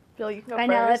 Bill, you can go I first.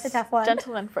 know, that's a tough one.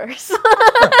 Gentleman first. No,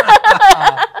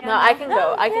 I can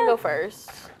go. I can go first.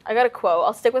 I got a quote.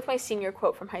 I'll stick with my senior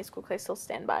quote from high school because I still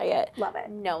stand by it. Love it.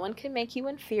 No one can make you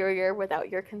inferior without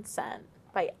your consent,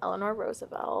 by Eleanor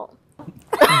Roosevelt.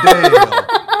 Dale.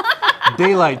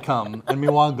 Daylight come and me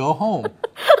want to go home.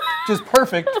 Which is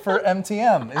perfect for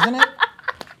MTM, isn't it?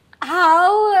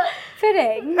 How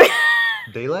fitting.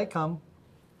 Daylight come,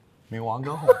 me want to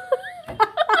go home.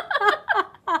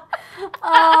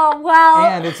 Oh, well.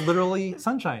 And it's literally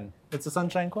sunshine. It's a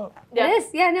sunshine quote. Yeah. It is.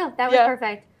 Yeah, no, that was Yeah.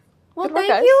 perfect. Well, Good luck,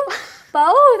 thank guys. you both.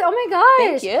 Oh my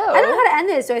gosh. Thank you. I don't know how to end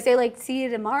this. Do I say like see you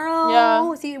tomorrow?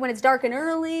 Yeah. See you when it's dark and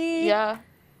early? Yeah.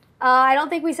 I don't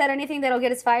think we said anything that'll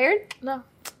get us fired. No.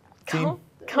 Team.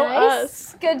 Go Nice.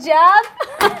 us. Good job.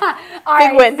 All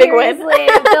right, win, big win. seriously,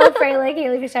 Bill Froehlich,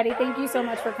 Haley Fiaschetti, thank you so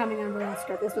much for coming on We're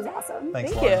Offscript. This was awesome.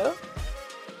 Thanks, Thank Lauren. you.